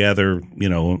pulled together,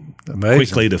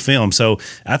 quickly to film. So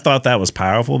I thought that was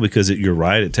powerful because you're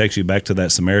right. It takes you back to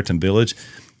that Samaritan village.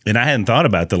 And I hadn't thought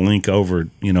about the link over,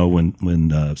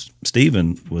 when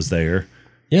Stephen was there.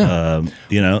 Yeah.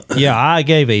 Yeah, I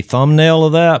gave a thumbnail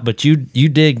of that, but you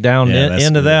dig down into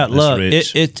good. that. That's Look,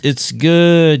 it's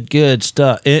good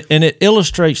stuff. And it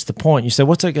illustrates the point. You say,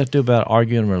 what's that got to do about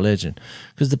arguing religion?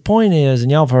 Because the point is,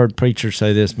 and y'all have heard preachers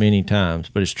say this many times,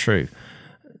 but it's true.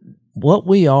 What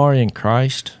we are in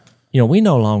Christ, we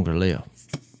no longer live.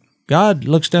 God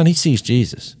looks down, he sees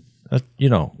Jesus.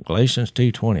 Galatians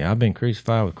 2:20, I've been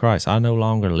crucified with Christ. I no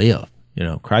longer live.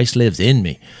 Christ lives in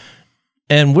me.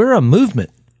 And we're a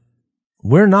movement.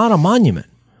 We're not a monument.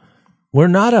 We're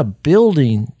not a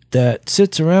building that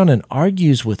sits around and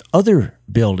argues with other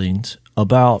buildings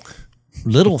about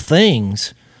little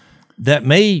things that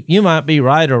you might be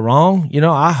right or wrong.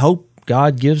 I hope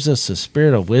God gives us a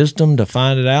spirit of wisdom to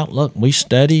find it out. Look, we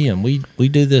study and we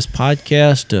do this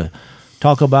podcast to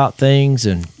talk about things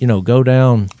and, go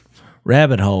down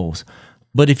rabbit holes.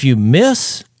 But if you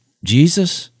miss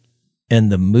Jesus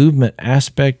and the movement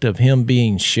aspect of him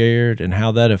being shared and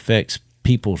how that affects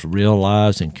people's real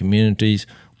lives and communities,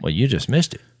 well, you just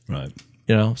missed it. Right.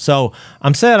 So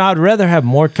I'm saying I'd rather have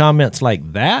more comments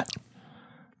like that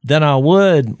than I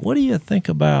would, what do you think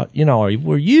about,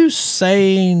 were you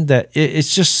saying that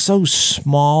it's just so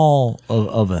small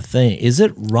of a thing? Is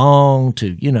it wrong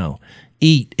to,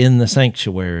 eat in the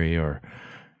sanctuary or,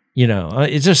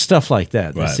 it's just stuff like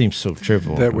that. That seems so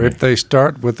trivial. That if they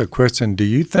start with the question, do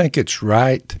you think it's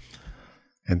right?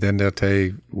 And then they'll tell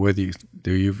you whether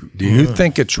do you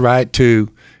think it's right to,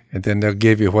 and then they'll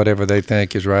give you whatever they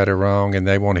think is right or wrong, and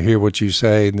they want to hear what you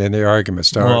say, and then the argument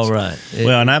starts. Well, right.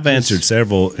 And I've answered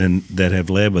several that have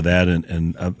led with that,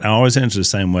 and I always answer the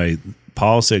same way.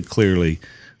 Paul said clearly,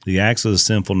 the acts of the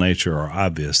sinful nature are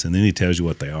obvious, and then he tells you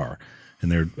what they are.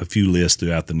 And there are a few lists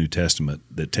throughout the New Testament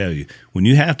that tell you. When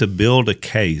you have to build a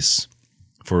case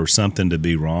for something to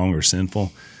be wrong or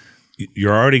sinful,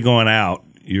 you're already going out.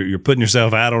 You're putting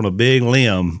yourself out on a big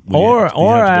limb.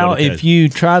 If you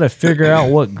try to figure out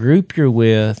what group you're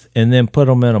with and then put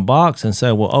them in a box and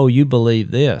say, well, you believe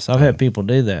this. I've had people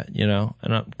do that,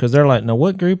 because they're like, no,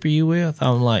 what group are you with?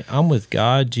 I'm like, I'm with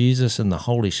God, Jesus, and the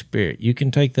Holy Spirit. You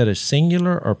can take that as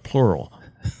singular or plural.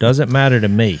 Doesn't matter to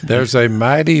me. There's a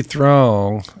mighty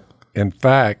throng. In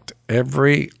fact,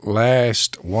 every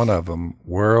last one of them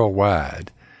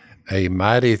worldwide, a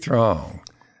mighty throng.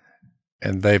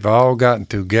 And they've all gotten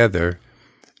together,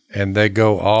 and they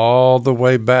go all the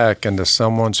way back into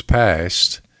someone's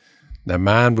past. Now,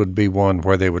 mine would be one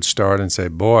where they would start and say,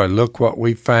 boy, look what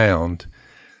we found.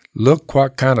 Look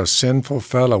what kind of sinful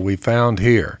fellow we found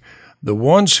here. The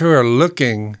ones who are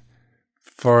looking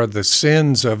for the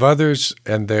sins of others,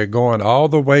 and they're going all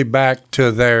the way back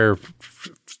to their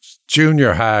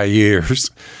junior high years,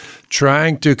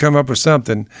 trying to come up with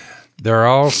something. They're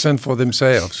all sinful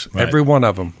themselves, right. Every one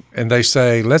of them. And they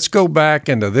say, let's go back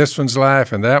into this one's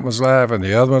life and that one's life and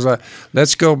the other one's life.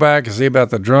 Let's go back and see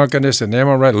about the drunkenness and them.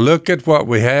 Right. Look at what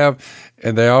we have.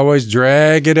 And they always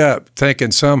drag it up, thinking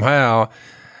somehow,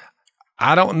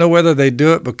 I don't know whether they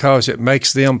do it because it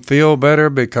makes them feel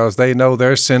better because they know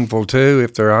they're sinful too,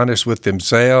 if they're honest with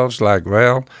themselves, like,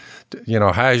 well,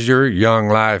 how's your young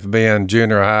life been,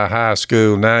 junior high, high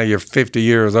school? Now you're 50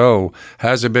 years old.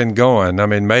 How's it been going?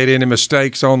 Made any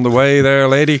mistakes on the way there,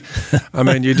 lady?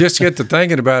 You just get to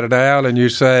thinking about it, Al, and you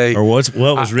say, or what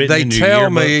was written in your They tell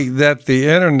yearbook? me that the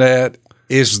internet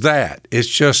is that. It's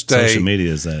just Social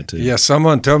media is that too. Yeah,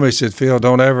 someone told me, said, Phil,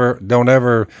 don't ever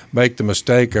make the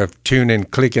mistake of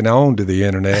clicking on to the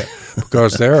internet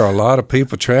because there are a lot of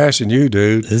people trashing you,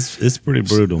 dude. It's pretty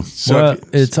brutal. So, well,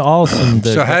 it's awesome.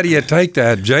 So how do you take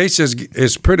that? Jase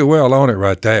is pretty well on it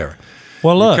right there.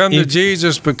 Well, look, you come to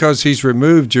Jesus because he's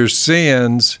removed your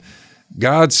sins.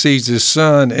 God sees his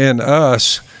son in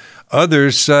us.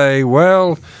 Others say,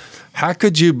 well, how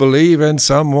could you believe in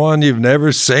someone you've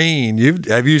never seen?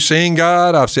 Have you seen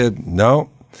God? I've said, no.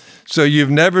 So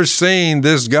you've never seen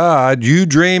this God. You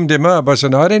dreamed him up. I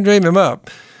said, no, I didn't dream him up.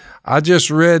 I just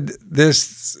read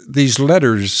these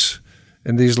letters,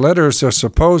 and these letters are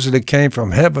supposedly came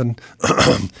from heaven,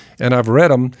 and I've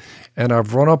read them, and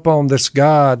I've run up on this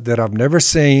God that I've never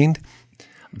seen.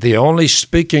 The only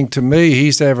speaking to me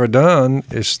he's ever done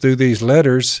is through these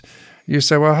letters. You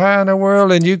say, well, how in the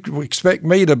world? And you expect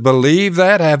me to believe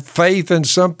that, have faith in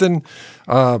something?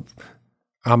 I'm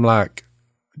like,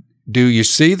 do you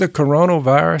see the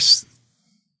coronavirus?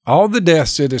 All the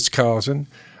deaths that it's causing,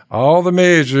 all the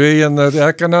misery and the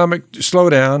economic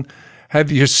slowdown.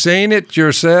 Have you seen it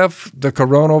yourself, the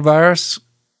coronavirus?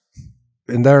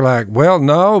 And they're like, well,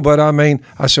 no, but I mean,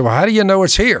 I said, well, how do you know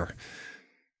it's here?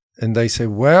 And they say,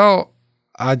 well,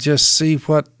 I just see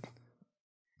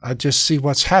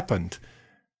what's happened.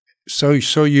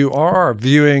 So you are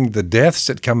viewing the deaths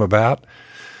that come about.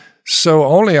 So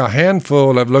only a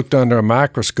handful have looked under a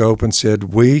microscope and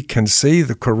said, we can see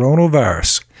the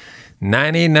coronavirus.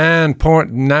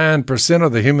 99.9%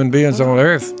 of the human beings on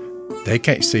earth, they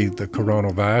can't see the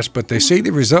coronavirus, but they see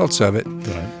the results of it.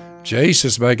 Right. Jase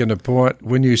is making the point,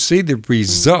 when you see the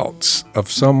results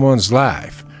of someone's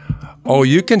life, oh,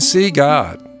 you can see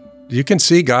God. You can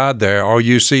see God there, or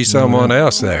you see someone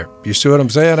else there. You see what I'm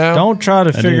saying, Al? Don't try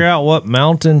to figure out what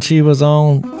mountain she was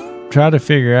on. Try to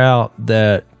figure out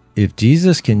that if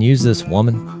Jesus can use this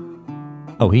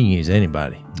woman, oh, he can use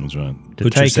anybody. That's right. To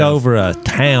take over a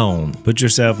town. Put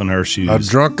yourself in her shoes. A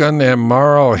drunken,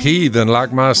 immoral heathen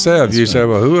like myself. That's you say,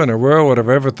 well, who in the world would have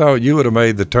ever thought you would have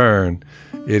made the turn?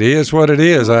 It is what it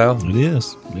is, Al. It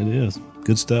is. It is.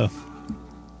 Good stuff.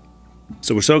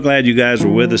 So we're so glad you guys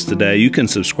were with us today. You can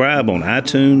subscribe on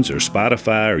iTunes or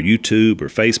Spotify or YouTube or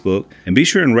Facebook, and be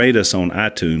sure and rate us on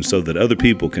iTunes so that other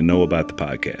people can know about the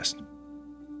podcast.